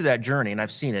they go through that journey, and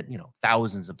I've seen it,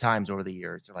 thousands of times over the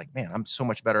years, they're like, man, I'm so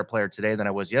much better a player today than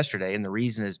I was yesterday. And the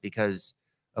reason is because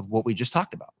of what we just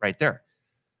talked about right there.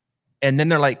 And then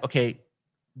they're like, okay,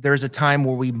 there's a time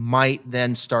where we might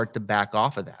then start to back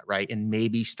off of that, right? And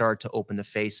maybe start to open the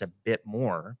face a bit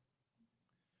more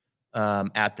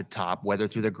at the top, whether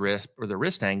through the grip or the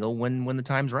wrist angle when the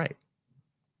time's right.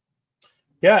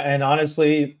 Yeah, and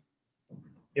honestly,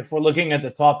 if we're looking at the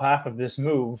top half of this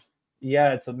move,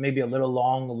 it's maybe a little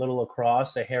long, a little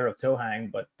across, a hair of toe hang,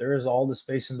 but there is all the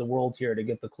space in the world here to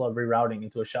get the club rerouting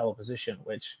into a shallow position,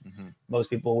 which most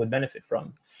people would benefit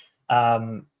from.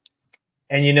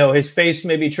 And, his face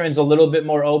maybe trends a little bit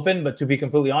more open, but to be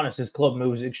completely honest, his club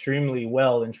moves extremely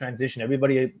well in transition.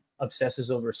 Everybody obsesses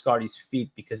over Scotty's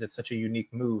feet because it's such a unique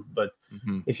move. But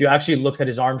if you actually look at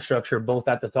his arm structure, both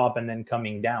at the top and then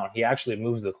coming down, he actually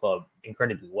moves the club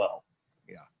incredibly well.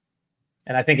 Yeah.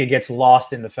 And I think it gets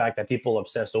lost in the fact that people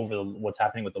obsess over what's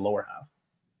happening with the lower half.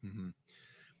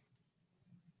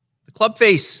 The club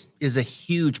face is a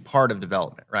huge part of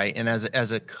development, right? And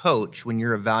as a coach, when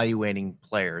you're evaluating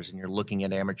players and you're looking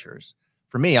at amateurs,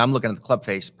 for me, I'm looking at the club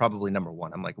face probably number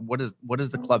 1. I'm like, what is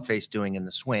the club face doing in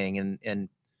the swing? And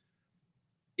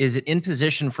is it in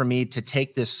position for me to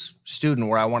take this student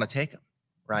where I want to take him,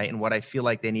 right? And what I feel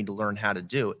like they need to learn how to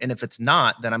do. And if it's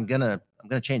not, then I'm gonna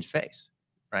change face,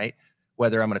 right?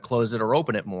 Whether I'm gonna close it or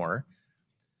open it more.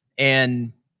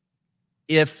 And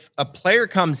if a player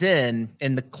comes in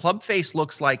and the club face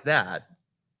looks like that,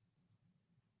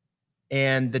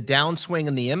 and the downswing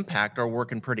and the impact are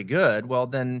working pretty good, well,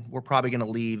 then we're probably going to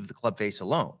leave the club face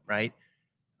alone, right?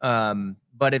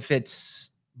 But if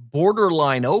it's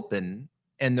borderline open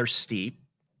and they're steep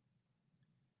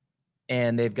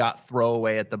and they've got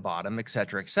throwaway at the bottom, et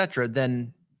cetera,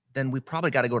 then we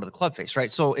probably got to go to the club face,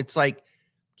 right? So it's like,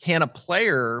 can a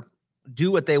player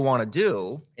do what they want to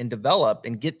do and develop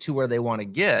and get to where they want to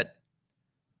get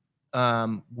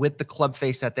with the club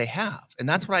face that they have? And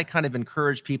that's what I kind of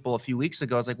encouraged people a few weeks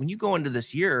ago. I was like, when you go into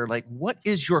this year, like, what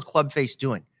is your club face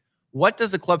doing? What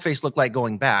does the club face look like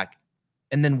going back?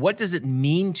 And then what does it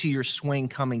mean to your swing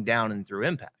coming down and through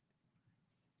impact?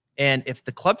 And if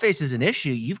the club face is an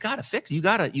issue, you got to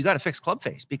fix club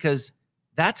face, because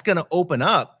that's going to open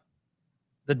up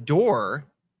the door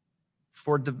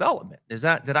for development. Did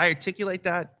I articulate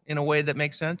that in a way that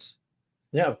makes sense?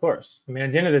 Yeah, of course. I mean,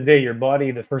 at the end of the day, your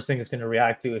body, the first thing it's going to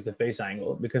react to is the face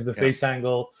angle, because the face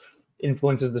angle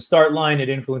influences the start line. It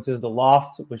influences the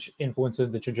loft, which influences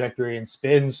the trajectory and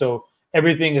spin. So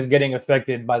everything is getting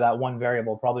affected by that one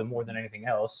variable, probably more than anything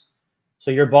else.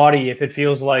 So your body, if it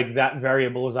feels like that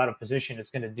variable is out of position,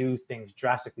 it's going to do things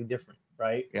drastically different,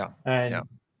 right? Yeah. And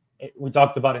we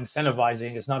talked about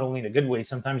incentivizing. It's not only in a good way.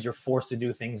 Sometimes you're forced to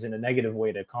do things in a negative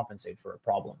way to compensate for a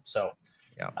problem. So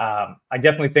I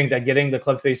definitely think that getting the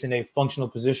club face in a functional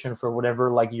position for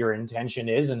whatever like your intention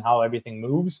is and how everything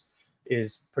moves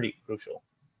is pretty crucial.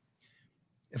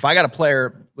 If I got a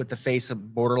player with the face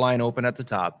of borderline open at the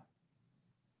top,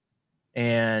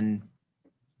 and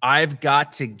I've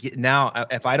got to get now,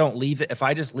 if I don't leave it, if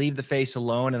I just leave the face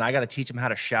alone and I got to teach him how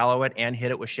to shallow it and hit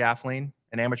it with shaft lean,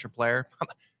 an amateur player,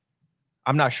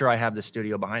 I'm not sure I have the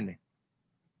studio behind me.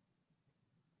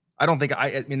 I don't think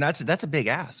I mean, that's a big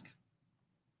ask.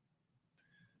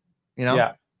 You know,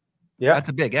 yeah, that's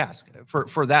a big ask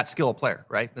for that skill player,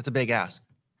 right? That's a big ask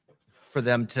for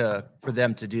them to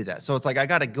do that. So it's like, I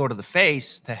got to go to the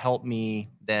face to help me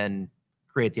then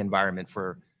create the environment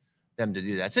for them to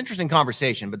do that. It's an interesting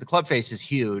conversation, but the club face is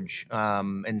huge.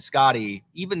 And Scotty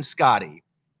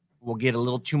will get a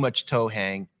little too much toe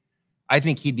hang. I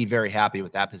think he'd be very happy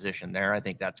with that position there. I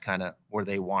think that's kind of where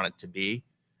they want it to be.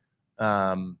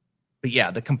 But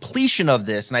yeah, the completion of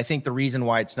this, and I think the reason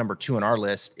why it's number 2 on our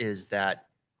list is that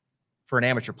for an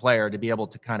amateur player to be able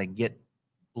to kind of get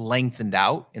lengthened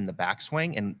out in the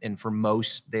backswing, and for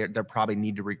most, they probably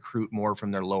need to recruit more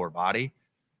from their lower body.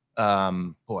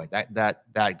 Boy,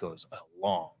 that goes a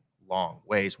long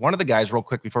ways. One of the guys, real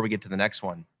quick before we get to the next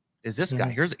one, is this guy.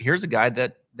 Here's a guy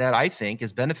that I think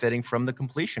is benefiting from the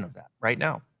completion of that right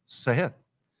now. Shauheen.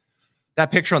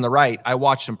 That picture on the right, I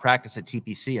watched him practice at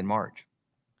TPC in March.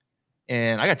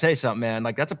 And I got to tell you something, man,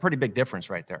 like, that's a pretty big difference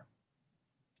right there.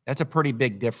 That's a pretty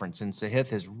big difference. And Shauheen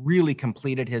has really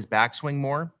completed his backswing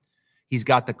more. He's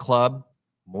got the club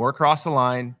more across the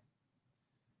line,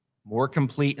 more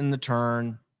complete in the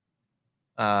turn,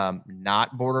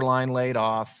 not borderline laid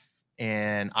off.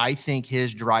 And I think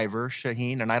his driver,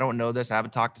 Shauheen, and I don't know this, I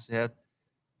haven't talked to Shauheen,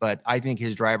 but I think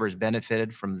his driver has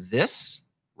benefited from this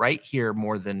right here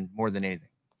more than anything.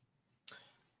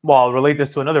 Well, I'll relate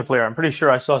this to another player. I'm pretty sure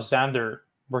I saw Xander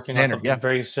working on something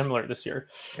very similar this year.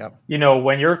 Yep. You know,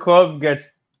 when your club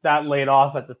gets that laid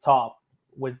off at the top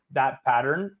with that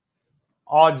pattern,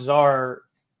 odds are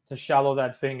to shallow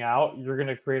that thing out, you're going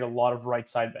to create a lot of right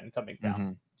side bend coming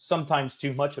down, sometimes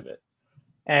too much of it.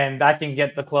 And that can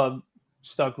get the club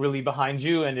stuck really behind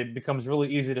you, and it becomes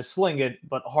really easy to sling it,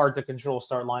 but hard to control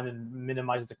start line and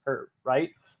minimize the curve, right?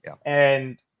 Yeah.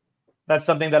 And that's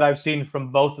something that I've seen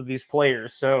from both of these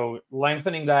players. So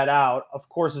lengthening that out, of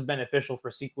course, is beneficial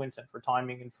for sequence and for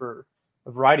timing and for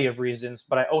a variety of reasons.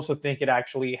 But I also think it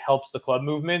actually helps the club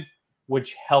movement,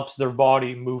 which helps their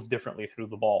body move differently through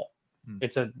the ball.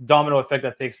 It's a domino effect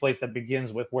that takes place that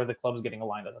begins with where the club's getting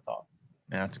aligned at the top.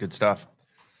 Yeah, that's good stuff.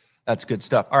 That's good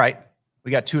stuff. All right,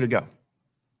 we got 2 to go.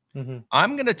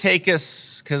 I'm going to take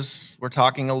us, because we're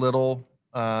talking a little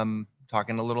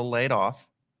laid off,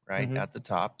 right, at the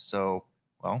top. So,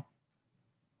 well,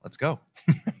 let's go.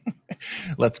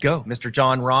 Let's go. Mr.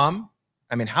 John Rahm.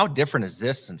 I mean, how different is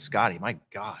this than Scotty? My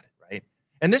God, right?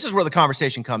 And this is where the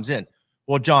conversation comes in.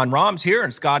 Well, John Rahm's here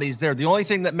and Scotty's there. The only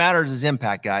thing that matters is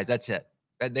impact, guys. That's it.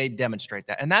 They demonstrate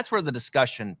that. And that's where the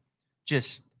discussion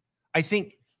I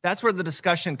think that's where the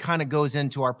discussion kind of goes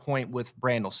into our point with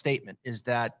Brandel's statement, is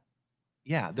that,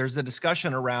 yeah, there's a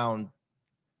discussion around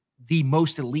the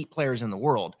most elite players in the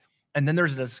world. And then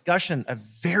there's a discussion, a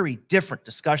very different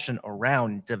discussion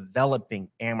around developing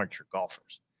amateur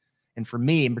golfers. And for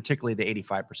me, and particularly the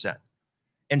 85%.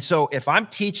 And so if I'm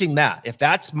teaching that, if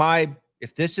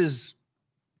this is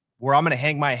where I'm going to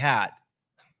hang my hat,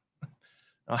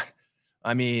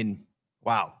 I mean,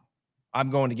 wow, I'm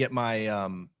going to get my,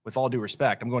 with all due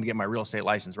respect, I'm going to get my real estate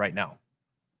license right now.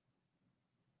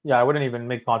 Yeah, I wouldn't even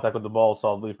make contact with the ball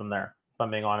solidly from there, if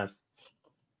I'm being honest.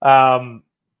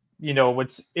 You know,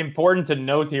 what's important to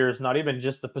note here is not even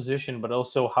just the position, but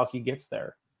also how he gets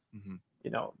there. Mm-hmm.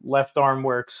 You know, left arm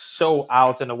works so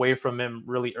out and away from him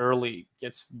really early,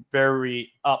 gets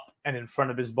very up and in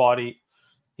front of his body.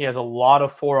 He has a lot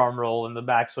of forearm roll in the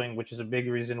backswing, which is a big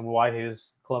reason why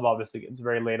his club obviously gets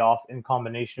very laid off in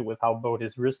combination with how bowed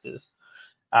his wrist is.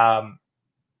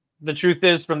 The truth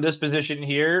is, from this position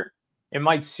here, it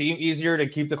might seem easier to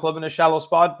keep the club in a shallow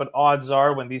spot, but odds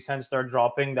are when these hands start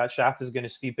dropping, that shaft is going to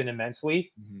steepen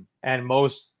immensely. Mm-hmm. And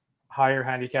most higher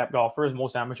handicap golfers,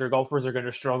 most amateur golfers are going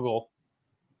to struggle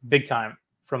big time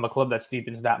from a club that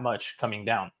steepens that much coming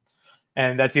down.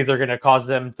 And that's either going to cause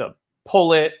them to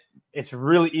pull it. It's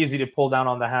really easy to pull down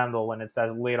on the handle when it's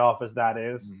as laid off as that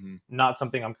is. Mm-hmm. Not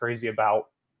something I'm crazy about.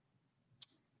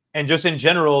 And just in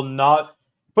general, not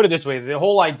put it this way, the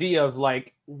whole idea of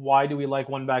like, why do we like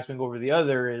one backswing over the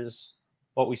other is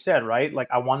what we said, right? Like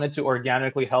I wanted to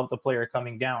organically help the player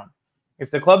coming down.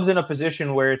 If the club's in a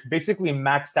position where it's basically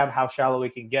maxed out how shallow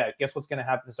it can get, guess what's going to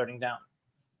happen starting down?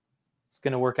 It's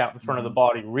going to work out in front of the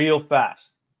body real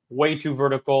fast, way too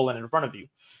vertical and in front of you.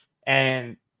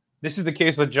 And this is the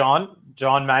case with John.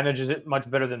 John manages it much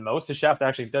better than most. His shaft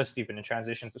actually does steepen in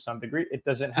transition to some degree. It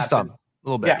doesn't happen. A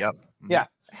little bit, yeah. Yep. Mm-hmm. Yeah.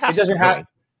 It doesn't happen.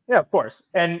 Yeah, of course.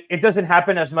 And it doesn't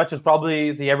happen as much as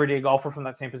probably the everyday golfer from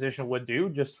that same position would do,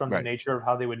 just from the nature of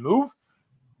how they would move.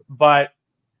 But,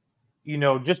 you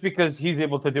know, just because he's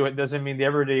able to do it doesn't mean the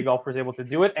everyday golfer is able to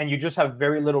do it. And you just have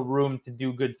very little room to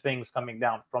do good things coming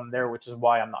down from there, which is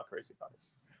why I'm not crazy about it.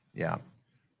 Yeah.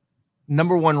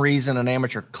 Number one reason an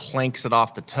amateur clanks it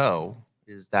off the toe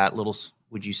is that little,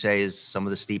 would you say, is some of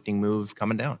the steepening move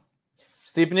coming down?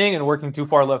 Steepening and working too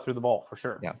far left through the ball, for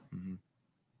sure. Yeah. Mm-hmm.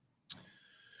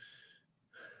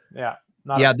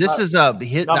 Yeah. This is a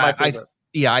hit.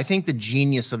 I think the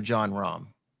genius of Jon Rahm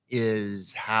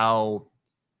is how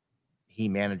he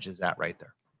manages that right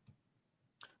there.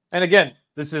 And again,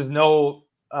 this is no,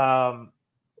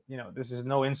 this is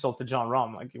no insult to Jon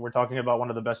Rahm. Like we're talking about one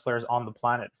of the best players on the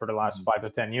planet for the last 5 to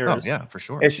 10 years. Oh, yeah, for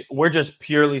sure. We're just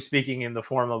purely speaking in the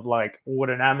form of like, would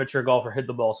an amateur golfer hit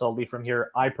the ball solely from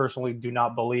here? I personally do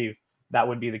not believe that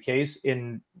would be the case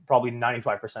in probably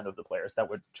 95% of the players that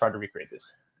would try to recreate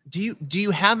this. Do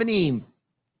you have any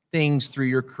things through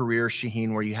your career,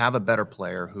 Shauheen, where you have a better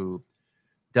player who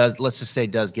does, let's just say,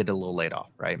 does get a little laid off,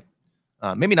 right?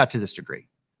 Maybe not to this degree.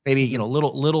 Maybe, you know,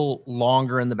 little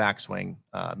longer in the backswing,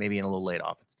 maybe in a little laid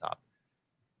off at the top.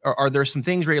 Are there some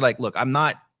things where you're like, look,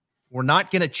 we're not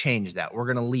going to change that. We're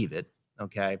going to leave it,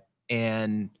 okay?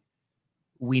 And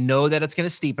we know that it's going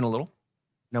to steepen a little.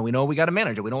 No, we know we got to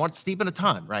manage it. We don't want to steepen a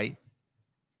ton, right?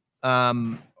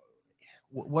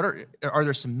 What are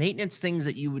there some maintenance things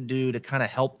that you would do to kind of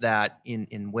help that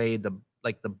in way the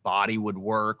body would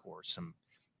work, or some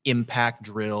impact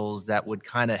drills that would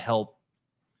kind of help,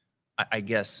 I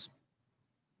guess,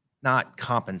 not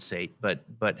compensate, but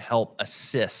help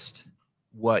assist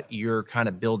what you're kind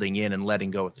of building in and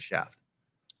letting go with the shaft?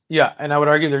 Yeah, and I would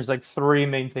argue there's like 3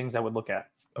 main things I would look at.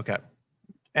 Okay.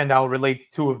 And I'll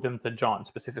relate 2 of them to John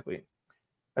specifically.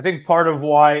 I think part of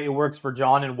why it works for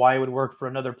John and why it would work for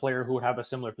another player who would have a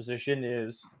similar position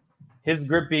is his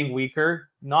grip being weaker,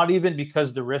 not even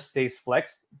because the wrist stays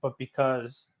flexed, but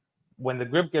because when the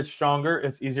grip gets stronger,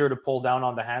 it's easier to pull down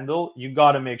on the handle. You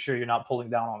got to make sure you're not pulling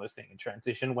down on this thing in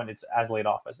transition when it's as laid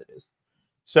off as it is.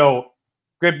 So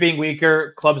grip being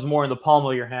weaker, club's more in the palm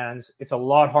of your hands. It's a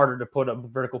lot harder to put a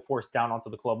vertical force down onto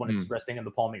the club when it's resting in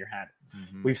the palm of your hand.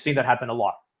 Mm-hmm. We've seen that happen a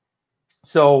lot.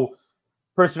 So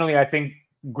personally, I think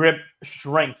grip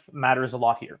strength matters a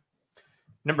lot here.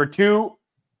 Number 2,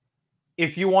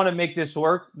 if you want to make this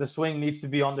work, the swing needs to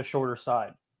be on the shorter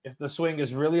side. If the swing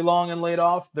is really long and laid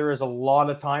off, there is a lot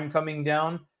of time coming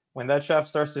down. When that shaft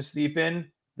starts to steepen,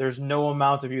 there's no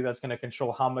amount of you that's going to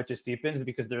control how much it steepens,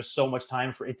 because there's so much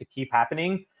time for it to keep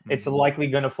happening. Mm-hmm. It's likely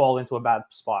going to fall into a bad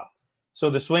spot. So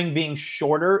the swing being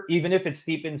shorter, even if it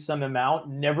steepens some amount,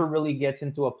 never really gets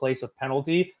into a place of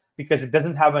penalty, because it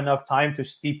doesn't have enough time to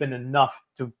steepen enough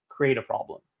to create a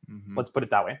problem. Mm-hmm. Let's put it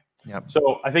that way. Yep.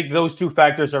 So I think those 2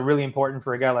 factors are really important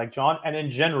for a guy like John. And in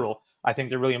general, I think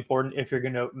they're really important if you're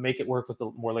going to make it work with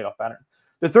a more laid off pattern.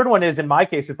 The third one is, in my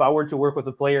case, if I were to work with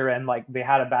a player and like they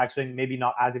had a backswing, maybe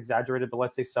not as exaggerated, but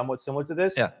let's say somewhat similar to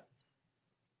this,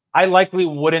 I likely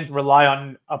wouldn't rely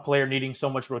on a player needing so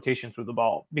much rotation through the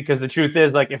ball, because the truth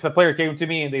is, like, if a player came to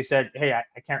me and they said, hey,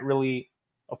 I can't really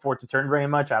afford to turn very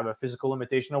much, I have a physical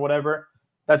limitation or whatever,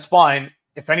 that's fine.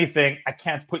 If anything, I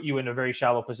can't put you in a very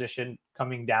shallow position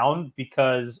coming down,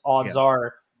 because odds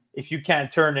are, if you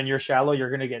can't turn and you're shallow, you're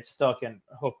going to get stuck and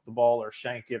hook the ball or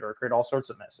shank it or create all sorts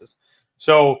of messes.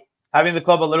 So having the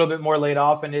club a little bit more laid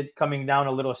off and it coming down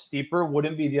a little steeper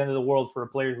wouldn't be the end of the world for a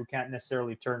player who can't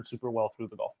necessarily turn super well through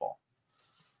the golf ball.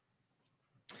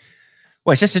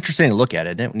 Well, it's just interesting to look at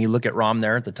it. When you look at Rahm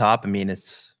there at the top, I mean,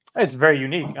 it's very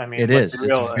unique. I mean, it is.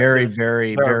 It's very,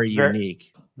 very, very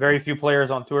unique. Very few players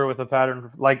on tour with a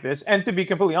pattern like this. And to be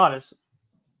completely honest,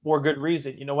 for good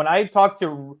reason. You know, when I talk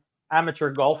to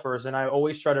amateur golfers and I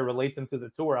always try to relate them to the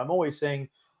tour, I'm always saying,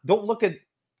 don't look at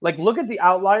the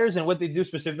outliers and what they do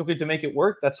specifically to make it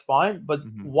work. That's fine. But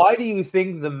why do you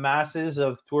think the masses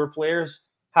of tour players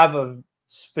have a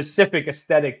specific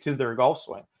aesthetic to their golf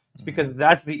swing? It's because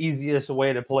that's the easiest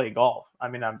way to play golf. I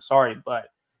mean, I'm sorry, but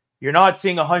you're not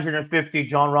seeing 150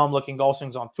 John Rahm looking golf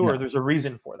swings on tour. No. There's a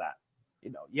reason for that. You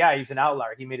know, yeah, he's an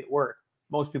outlier. He made it work.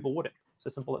 Most people wouldn't. It's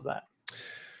as simple as that.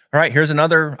 All right, here's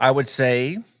another, I would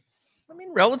say, I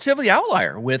mean, relatively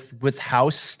outlier with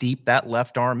how steep that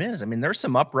left arm is. I mean, there's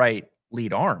some upright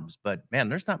lead arms, but man,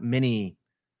 there's not many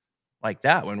like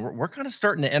that. When we're kind of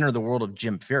starting to enter the world of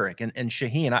Jim Furyk and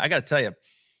Shauheen. I got to tell you,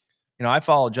 you know, I've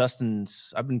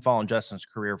been following Justin's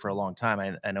career for a long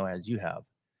time. I know, as you have,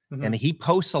 and he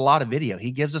posts a lot of video. He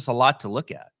gives us a lot to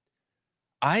look at.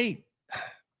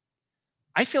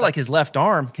 I feel like his left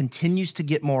arm continues to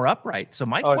get more upright. So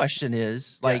my question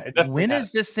is, like, when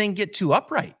does this thing get too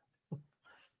upright?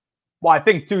 Well, I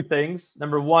think two things.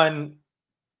 Number one,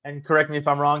 and correct me if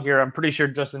I'm wrong here, I'm pretty sure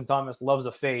Justin Thomas loves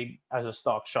a fade as a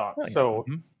stock shot. Oh, yeah. So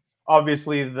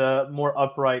obviously the more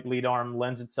upright lead arm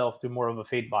lends itself to more of a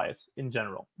fade bias in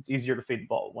general. It's easier to fade the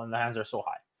ball when the hands are so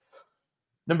high.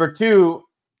 Number two,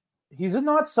 he's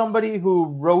not somebody who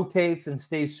rotates and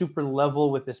stays super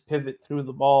level with his pivot through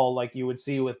the ball like you would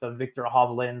see with a Victor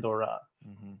Hovland or I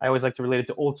always like to relate it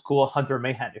to old school Hunter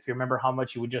Mahan. If you remember how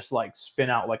much he would just like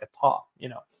spin out like a top, you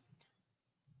know.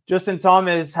 Justin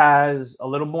Thomas has a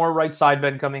little more right side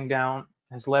bend coming down.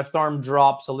 His left arm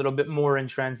drops a little bit more in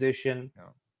transition. Yeah.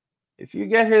 If you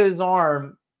get his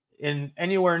arm in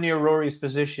anywhere near Rory's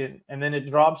position and then it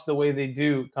drops the way they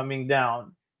do coming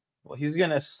down, well, he's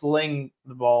going to sling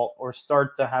the ball or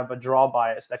start to have a draw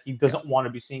bias that he doesn't want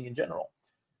to be seeing in general.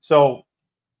 So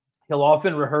he'll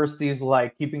often rehearse these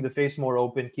like keeping the face more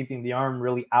open, keeping the arm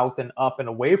really out and up and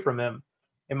away from him.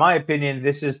 In my opinion,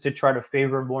 this is to try to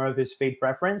favor more of his fade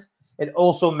preference. It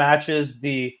also matches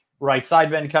the right side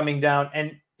bend coming down.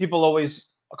 And people always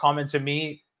comment to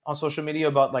me on social media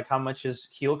about like how much his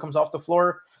heel comes off the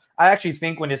floor. I actually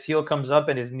think when his heel comes up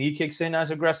and his knee kicks in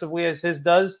as aggressively as his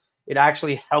does, it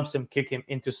actually helps him kick him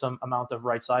into some amount of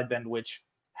right side bend, which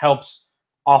helps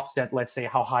offset, let's say,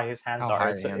 how high his hands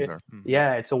are.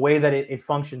 Yeah, it's a way that it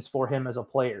functions for him as a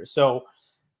player. So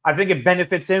I think it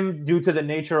benefits him due to the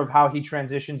nature of how he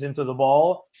transitions into the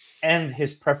ball and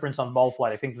his preference on ball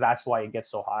flight. I think that's why it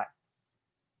gets so high.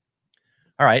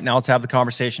 All right, now let's have the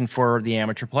conversation for the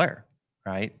amateur player,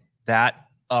 right? That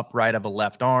upright of a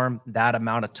left arm, that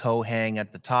amount of toe hang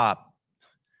at the top.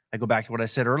 I go back to what I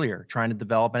said earlier, trying to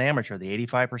develop an amateur, the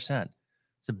 85%.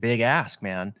 It's a big ask,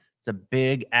 man. It's a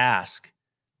big ask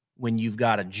when you've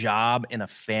got a job and a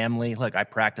family. Look, I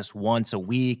practice once a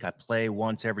week. I play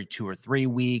once every 2 or 3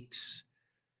 weeks.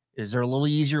 Is there a little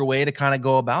easier way to kind of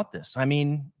go about this? I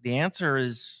mean, the answer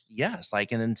is yes,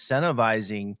 like an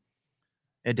incentivizing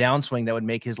a downswing that would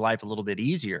make his life a little bit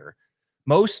easier.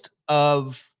 Most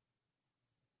of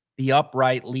the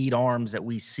upright lead arms that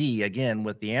we see, again,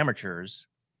 with the amateurs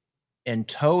and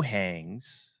toe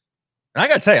hangs, and I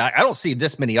got to tell you, I don't see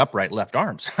this many upright left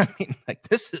arms. I mean, like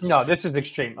this is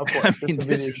extreme. Of course, I mean,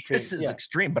 this is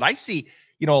extreme. But I see,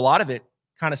 you know, a lot of it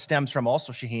kind of stems from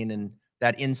also Shauheen and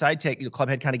that inside take. You know, club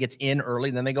head kind of gets in early,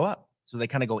 and then they go up. So they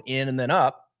kind of go in and then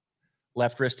up.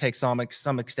 Left wrist takes some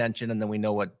extension, and then we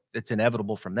know what it's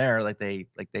inevitable from there. Like they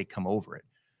come over it.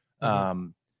 But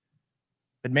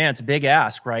man, it's a big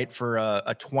ask, right? For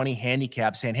a 20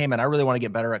 handicap saying, hey man, I really want to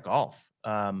get better at golf.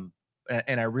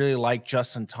 And I really like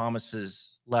Justin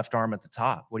Thomas's left arm at the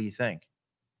top. What do you think?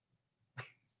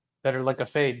 Better like a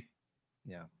fade.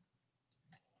 Yeah.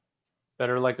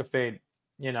 Better like a fade.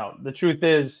 You know, the truth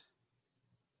is,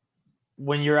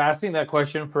 when you're asking that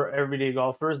question for everyday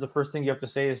golfers, the first thing you have to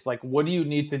say is like, what do you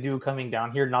need to do coming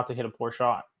down here not to hit a poor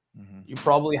shot? You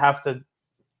probably have to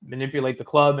manipulate the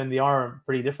club and the arm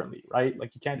pretty differently, right?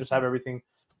 Like you can't just have everything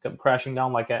come crashing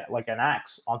down like an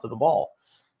axe onto the ball.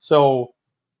 So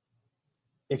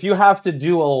if you have to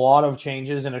do a lot of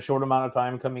changes in a short amount of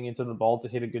time coming into the ball to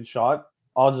hit a good shot,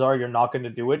 odds are you're not going to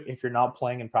do it if you're not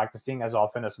playing and practicing as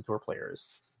often as the tour player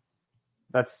is.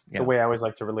 That's the way I always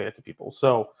like to relate it to people.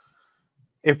 So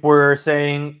if we're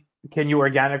saying, can you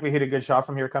organically hit a good shot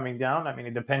from here coming down? I mean,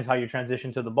 it depends how you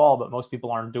transition to the ball, but most people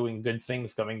aren't doing good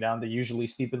things coming down. They usually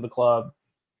steepen the club,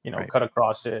 cut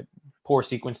across it, poor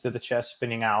sequence to the chest,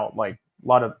 spinning out, like a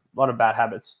lot of bad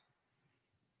habits.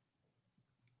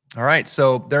 All right,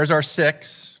 so there's our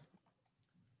 6.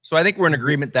 So I think we're in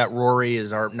agreement that Rory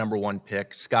is our number 1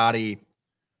 pick. Scotty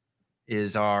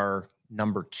is our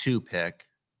number 2 pick.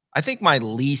 I think my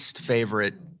least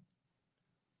favorite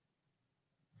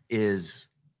is,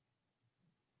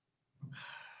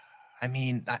 I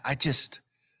mean, I just,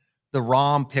 the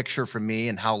Rahm picture for me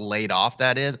and how laid off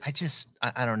that is,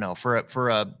 I don't know. For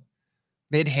a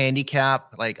mid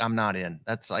handicap, like I'm not in.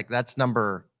 That's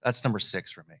number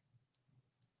 6 for me.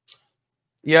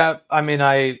 Yeah, I mean,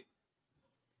 I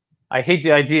hate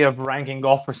the idea of ranking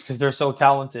golfers because they're so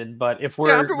talented. But if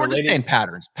we're just saying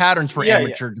patterns for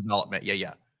amateur development.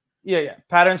 Yeah.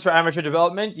 Patterns for amateur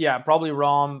development. Yeah, probably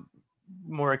Rahm,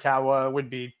 Morikawa would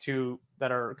be 2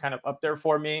 that are kind of up there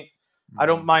for me. I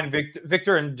don't mind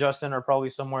Victor and Justin are probably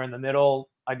somewhere in the middle.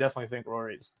 I definitely think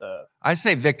Rory's I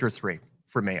say Victor 3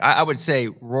 for me. I would say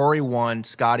Rory 1,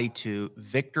 Scotty 2,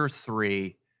 Victor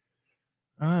 3.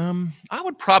 I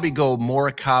would probably go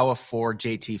Morikawa 4,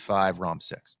 JT 5, Rahm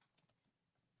 6.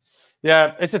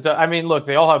 Yeah, I mean, look,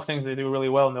 they all have things they do really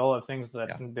well, and they all have things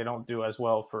that they don't do as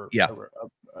well.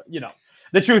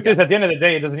 The truth is, at the end of the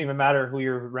day, it doesn't even matter who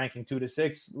you're ranking 2 to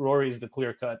 6. Rory is the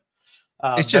clear cut.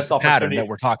 It's just a pattern that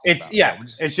we're talking about.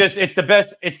 It's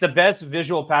the best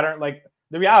visual pattern. Like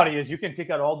the reality is, you can take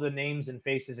out all the names and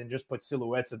faces and just put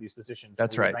silhouettes of these positions.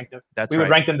 That's right. We would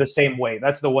rank them the same way.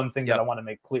 That's the one thing that I want to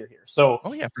make clear here. So,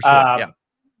 for sure.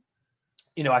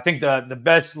 I think the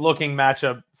best looking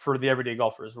matchup for the everyday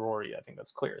golfer is Rory. I think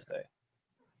that's clear as day.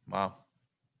 Wow.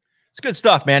 It's good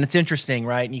stuff, man. It's interesting,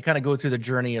 right? And you kind of go through the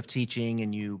journey of teaching,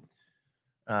 and you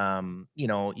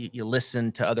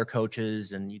listen to other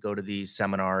coaches, and you go to these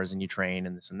seminars and you train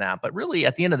and this and that. But really,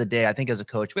 at the end of the day, I think as a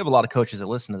coach, we have a lot of coaches that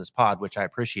listen to this pod, which I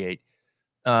appreciate.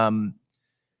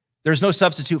 There's no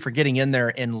substitute for getting in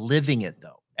there and living it,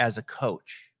 though, as a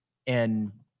coach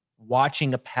and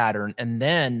watching a pattern and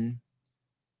then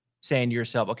saying to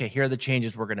yourself, okay, here are the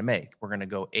changes we're going to make. We're going to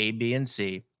go A, B, and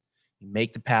C. You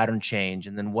make the pattern change.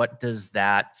 And then what does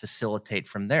that facilitate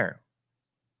from there?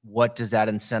 What does that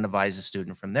incentivize a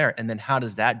student from there? And then how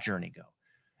does that journey go?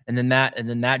 And then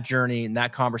that journey and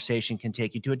that conversation can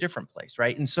take you to a different place,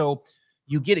 right? And so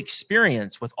you get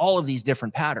experience with all of these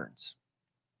different patterns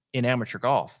in amateur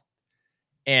golf.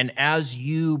 And as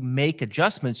you make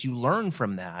adjustments, you learn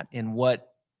from that in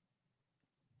what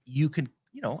you can,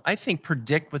 I think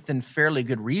predict within fairly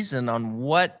good reason on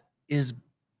what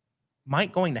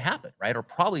might going to happen, right? Or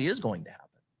probably is going to happen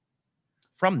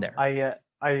from there.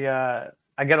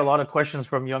 I get a lot of questions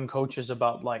from young coaches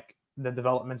about like the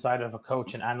development side of a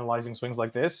coach and analyzing swings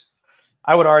like this.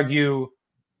 I would argue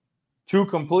 2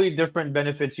 completely different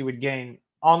benefits you would gain.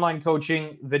 Online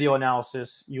coaching, video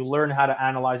analysis, you learn how to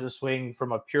analyze a swing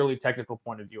from a purely technical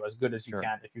point of view as good as you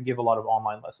can if you give a lot of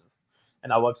online lessons.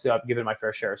 And I've given my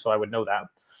fair share, so I would know that.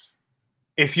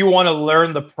 If you want to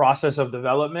learn the process of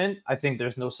development, I think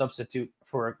there's no substitute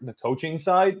for the coaching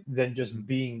side than just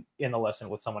being in a lesson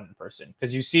with someone in person.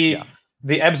 Because you see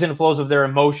the ebbs and flows of their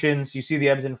emotions. You see the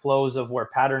ebbs and flows of where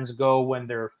patterns go when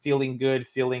they're feeling good,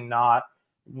 feeling not,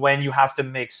 when you have to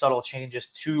make subtle changes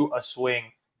to a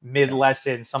swing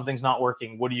mid-lesson, something's not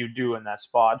working. What do you do in that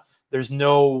spot? There's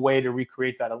no way to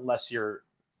recreate that unless you're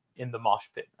in the mosh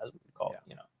pit, as we call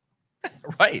it,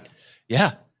 Right.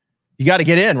 Yeah. You got to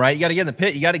get in, right? You got to get in the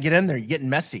pit. You got to get in there. You're getting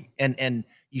messy. And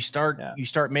you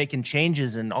start making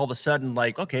changes, and all of a sudden,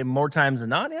 like, okay, more times than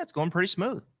not, it's going pretty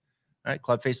smooth. All right.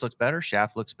 Club face looks better.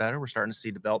 Shaft looks better. We're starting to see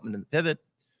development in the pivot.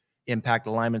 Impact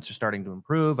alignments are starting to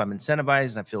improve. I'm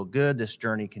incentivized and I feel good. This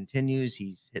journey continues.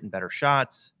 He's hitting better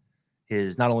shots.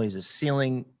 Not only is his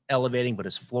ceiling elevating, but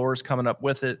his floor is coming up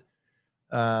with it.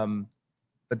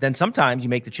 But then sometimes you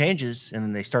make the changes and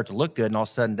then they start to look good, and all of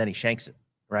a sudden then he shanks it,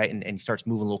 right? And he starts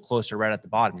moving a little closer right at the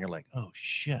bottom. You're like, oh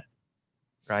shit,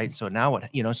 right? So now what?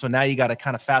 So now you got to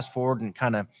kind of fast forward and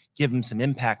kind of give him some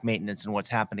impact maintenance and what's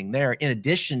happening there, in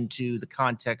addition to the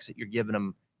context that you're giving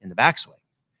him in the backswing.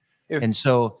 And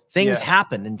so things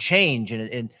happen and change,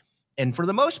 and for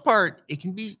the most part,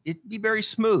 it'd be very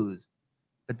smooth.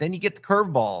 But then you get the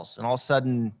curveballs, and all of a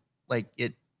sudden, like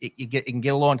it it can get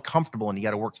a little uncomfortable, and you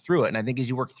got to work through it. And I think as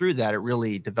you work through that, it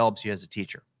really develops you as a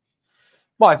teacher.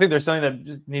 Well, I think there's something that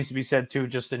just needs to be said too,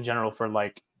 just in general, for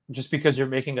like, just because you're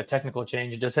making a technical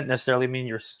change, it doesn't necessarily mean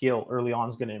your skill early on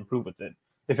is going to improve with it.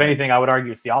 If anything, I would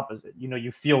argue it's the opposite. You know,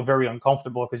 you feel very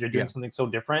uncomfortable because you're doing something so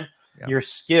different. Your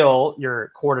skill,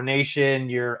 your coordination,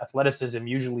 your athleticism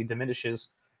usually diminishes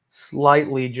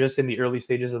slightly just in the early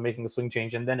stages of making the swing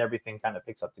change, and then everything kind of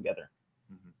picks up together.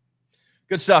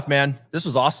 Good stuff, man. This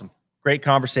was awesome. Great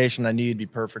conversation. I knew you'd be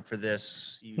perfect for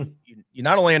this. You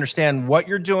not only understand what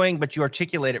you're doing, but you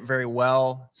articulate it very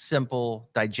well, simple,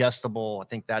 digestible. I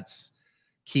think that's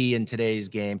key in today's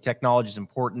game. Technology is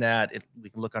important. We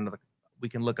can look under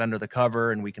the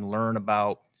cover, and we can learn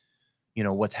about, you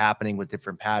know, what's happening with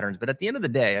different patterns. But at the end of the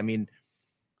day, I mean,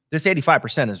 this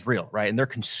 85% is real, right? And they're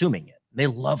consuming it. They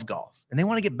love golf and they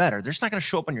want to get better. They're just not going to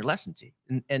show up on your lesson tee,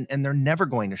 and they're never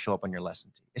going to show up on your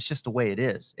lesson tee. It's just the way it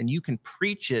is. And you can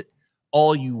preach it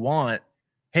all you want.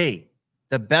 Hey,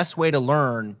 the best way to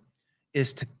learn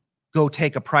is to go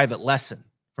take a private lesson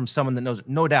from someone that knows it,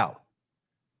 no doubt.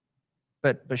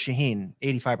 But Shauheen,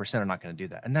 85% are not going to do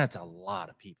that. And that's a lot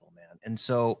of people, man. And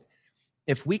so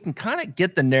if we can kind of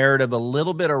get the narrative a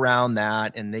little bit around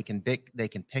that, and they can pick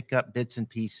up bits and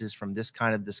pieces from this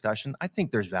kind of discussion, I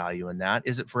think there's value in that.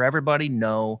 Is it for everybody?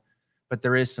 No, but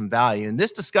there is some value in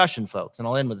this discussion, folks. And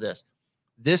I'll end with this.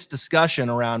 This discussion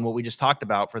around what we just talked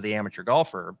about for the amateur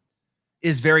golfer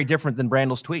is very different than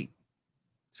Brandl's tweet.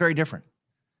 It's very different,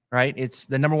 right? It's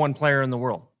the #1 player in the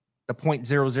world, the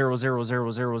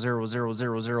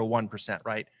 0.00000000001%,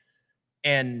 right?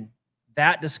 And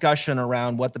that discussion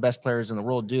around what the best players in the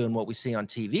world do and what we see on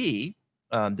TV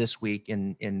this week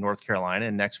in North Carolina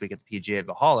and next week at the PGA of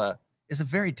Valhalla is a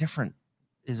very different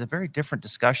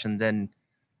discussion than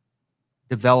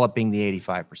developing the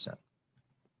 85%.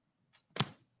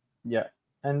 Yeah.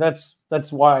 And that's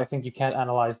why I think you can't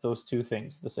analyze those two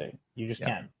things the same. You just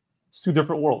can't. It's two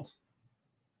different worlds.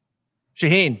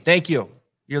 Shauheen, thank you.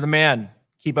 You're the man.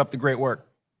 Keep up the great work.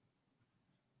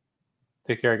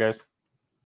 Take care, guys.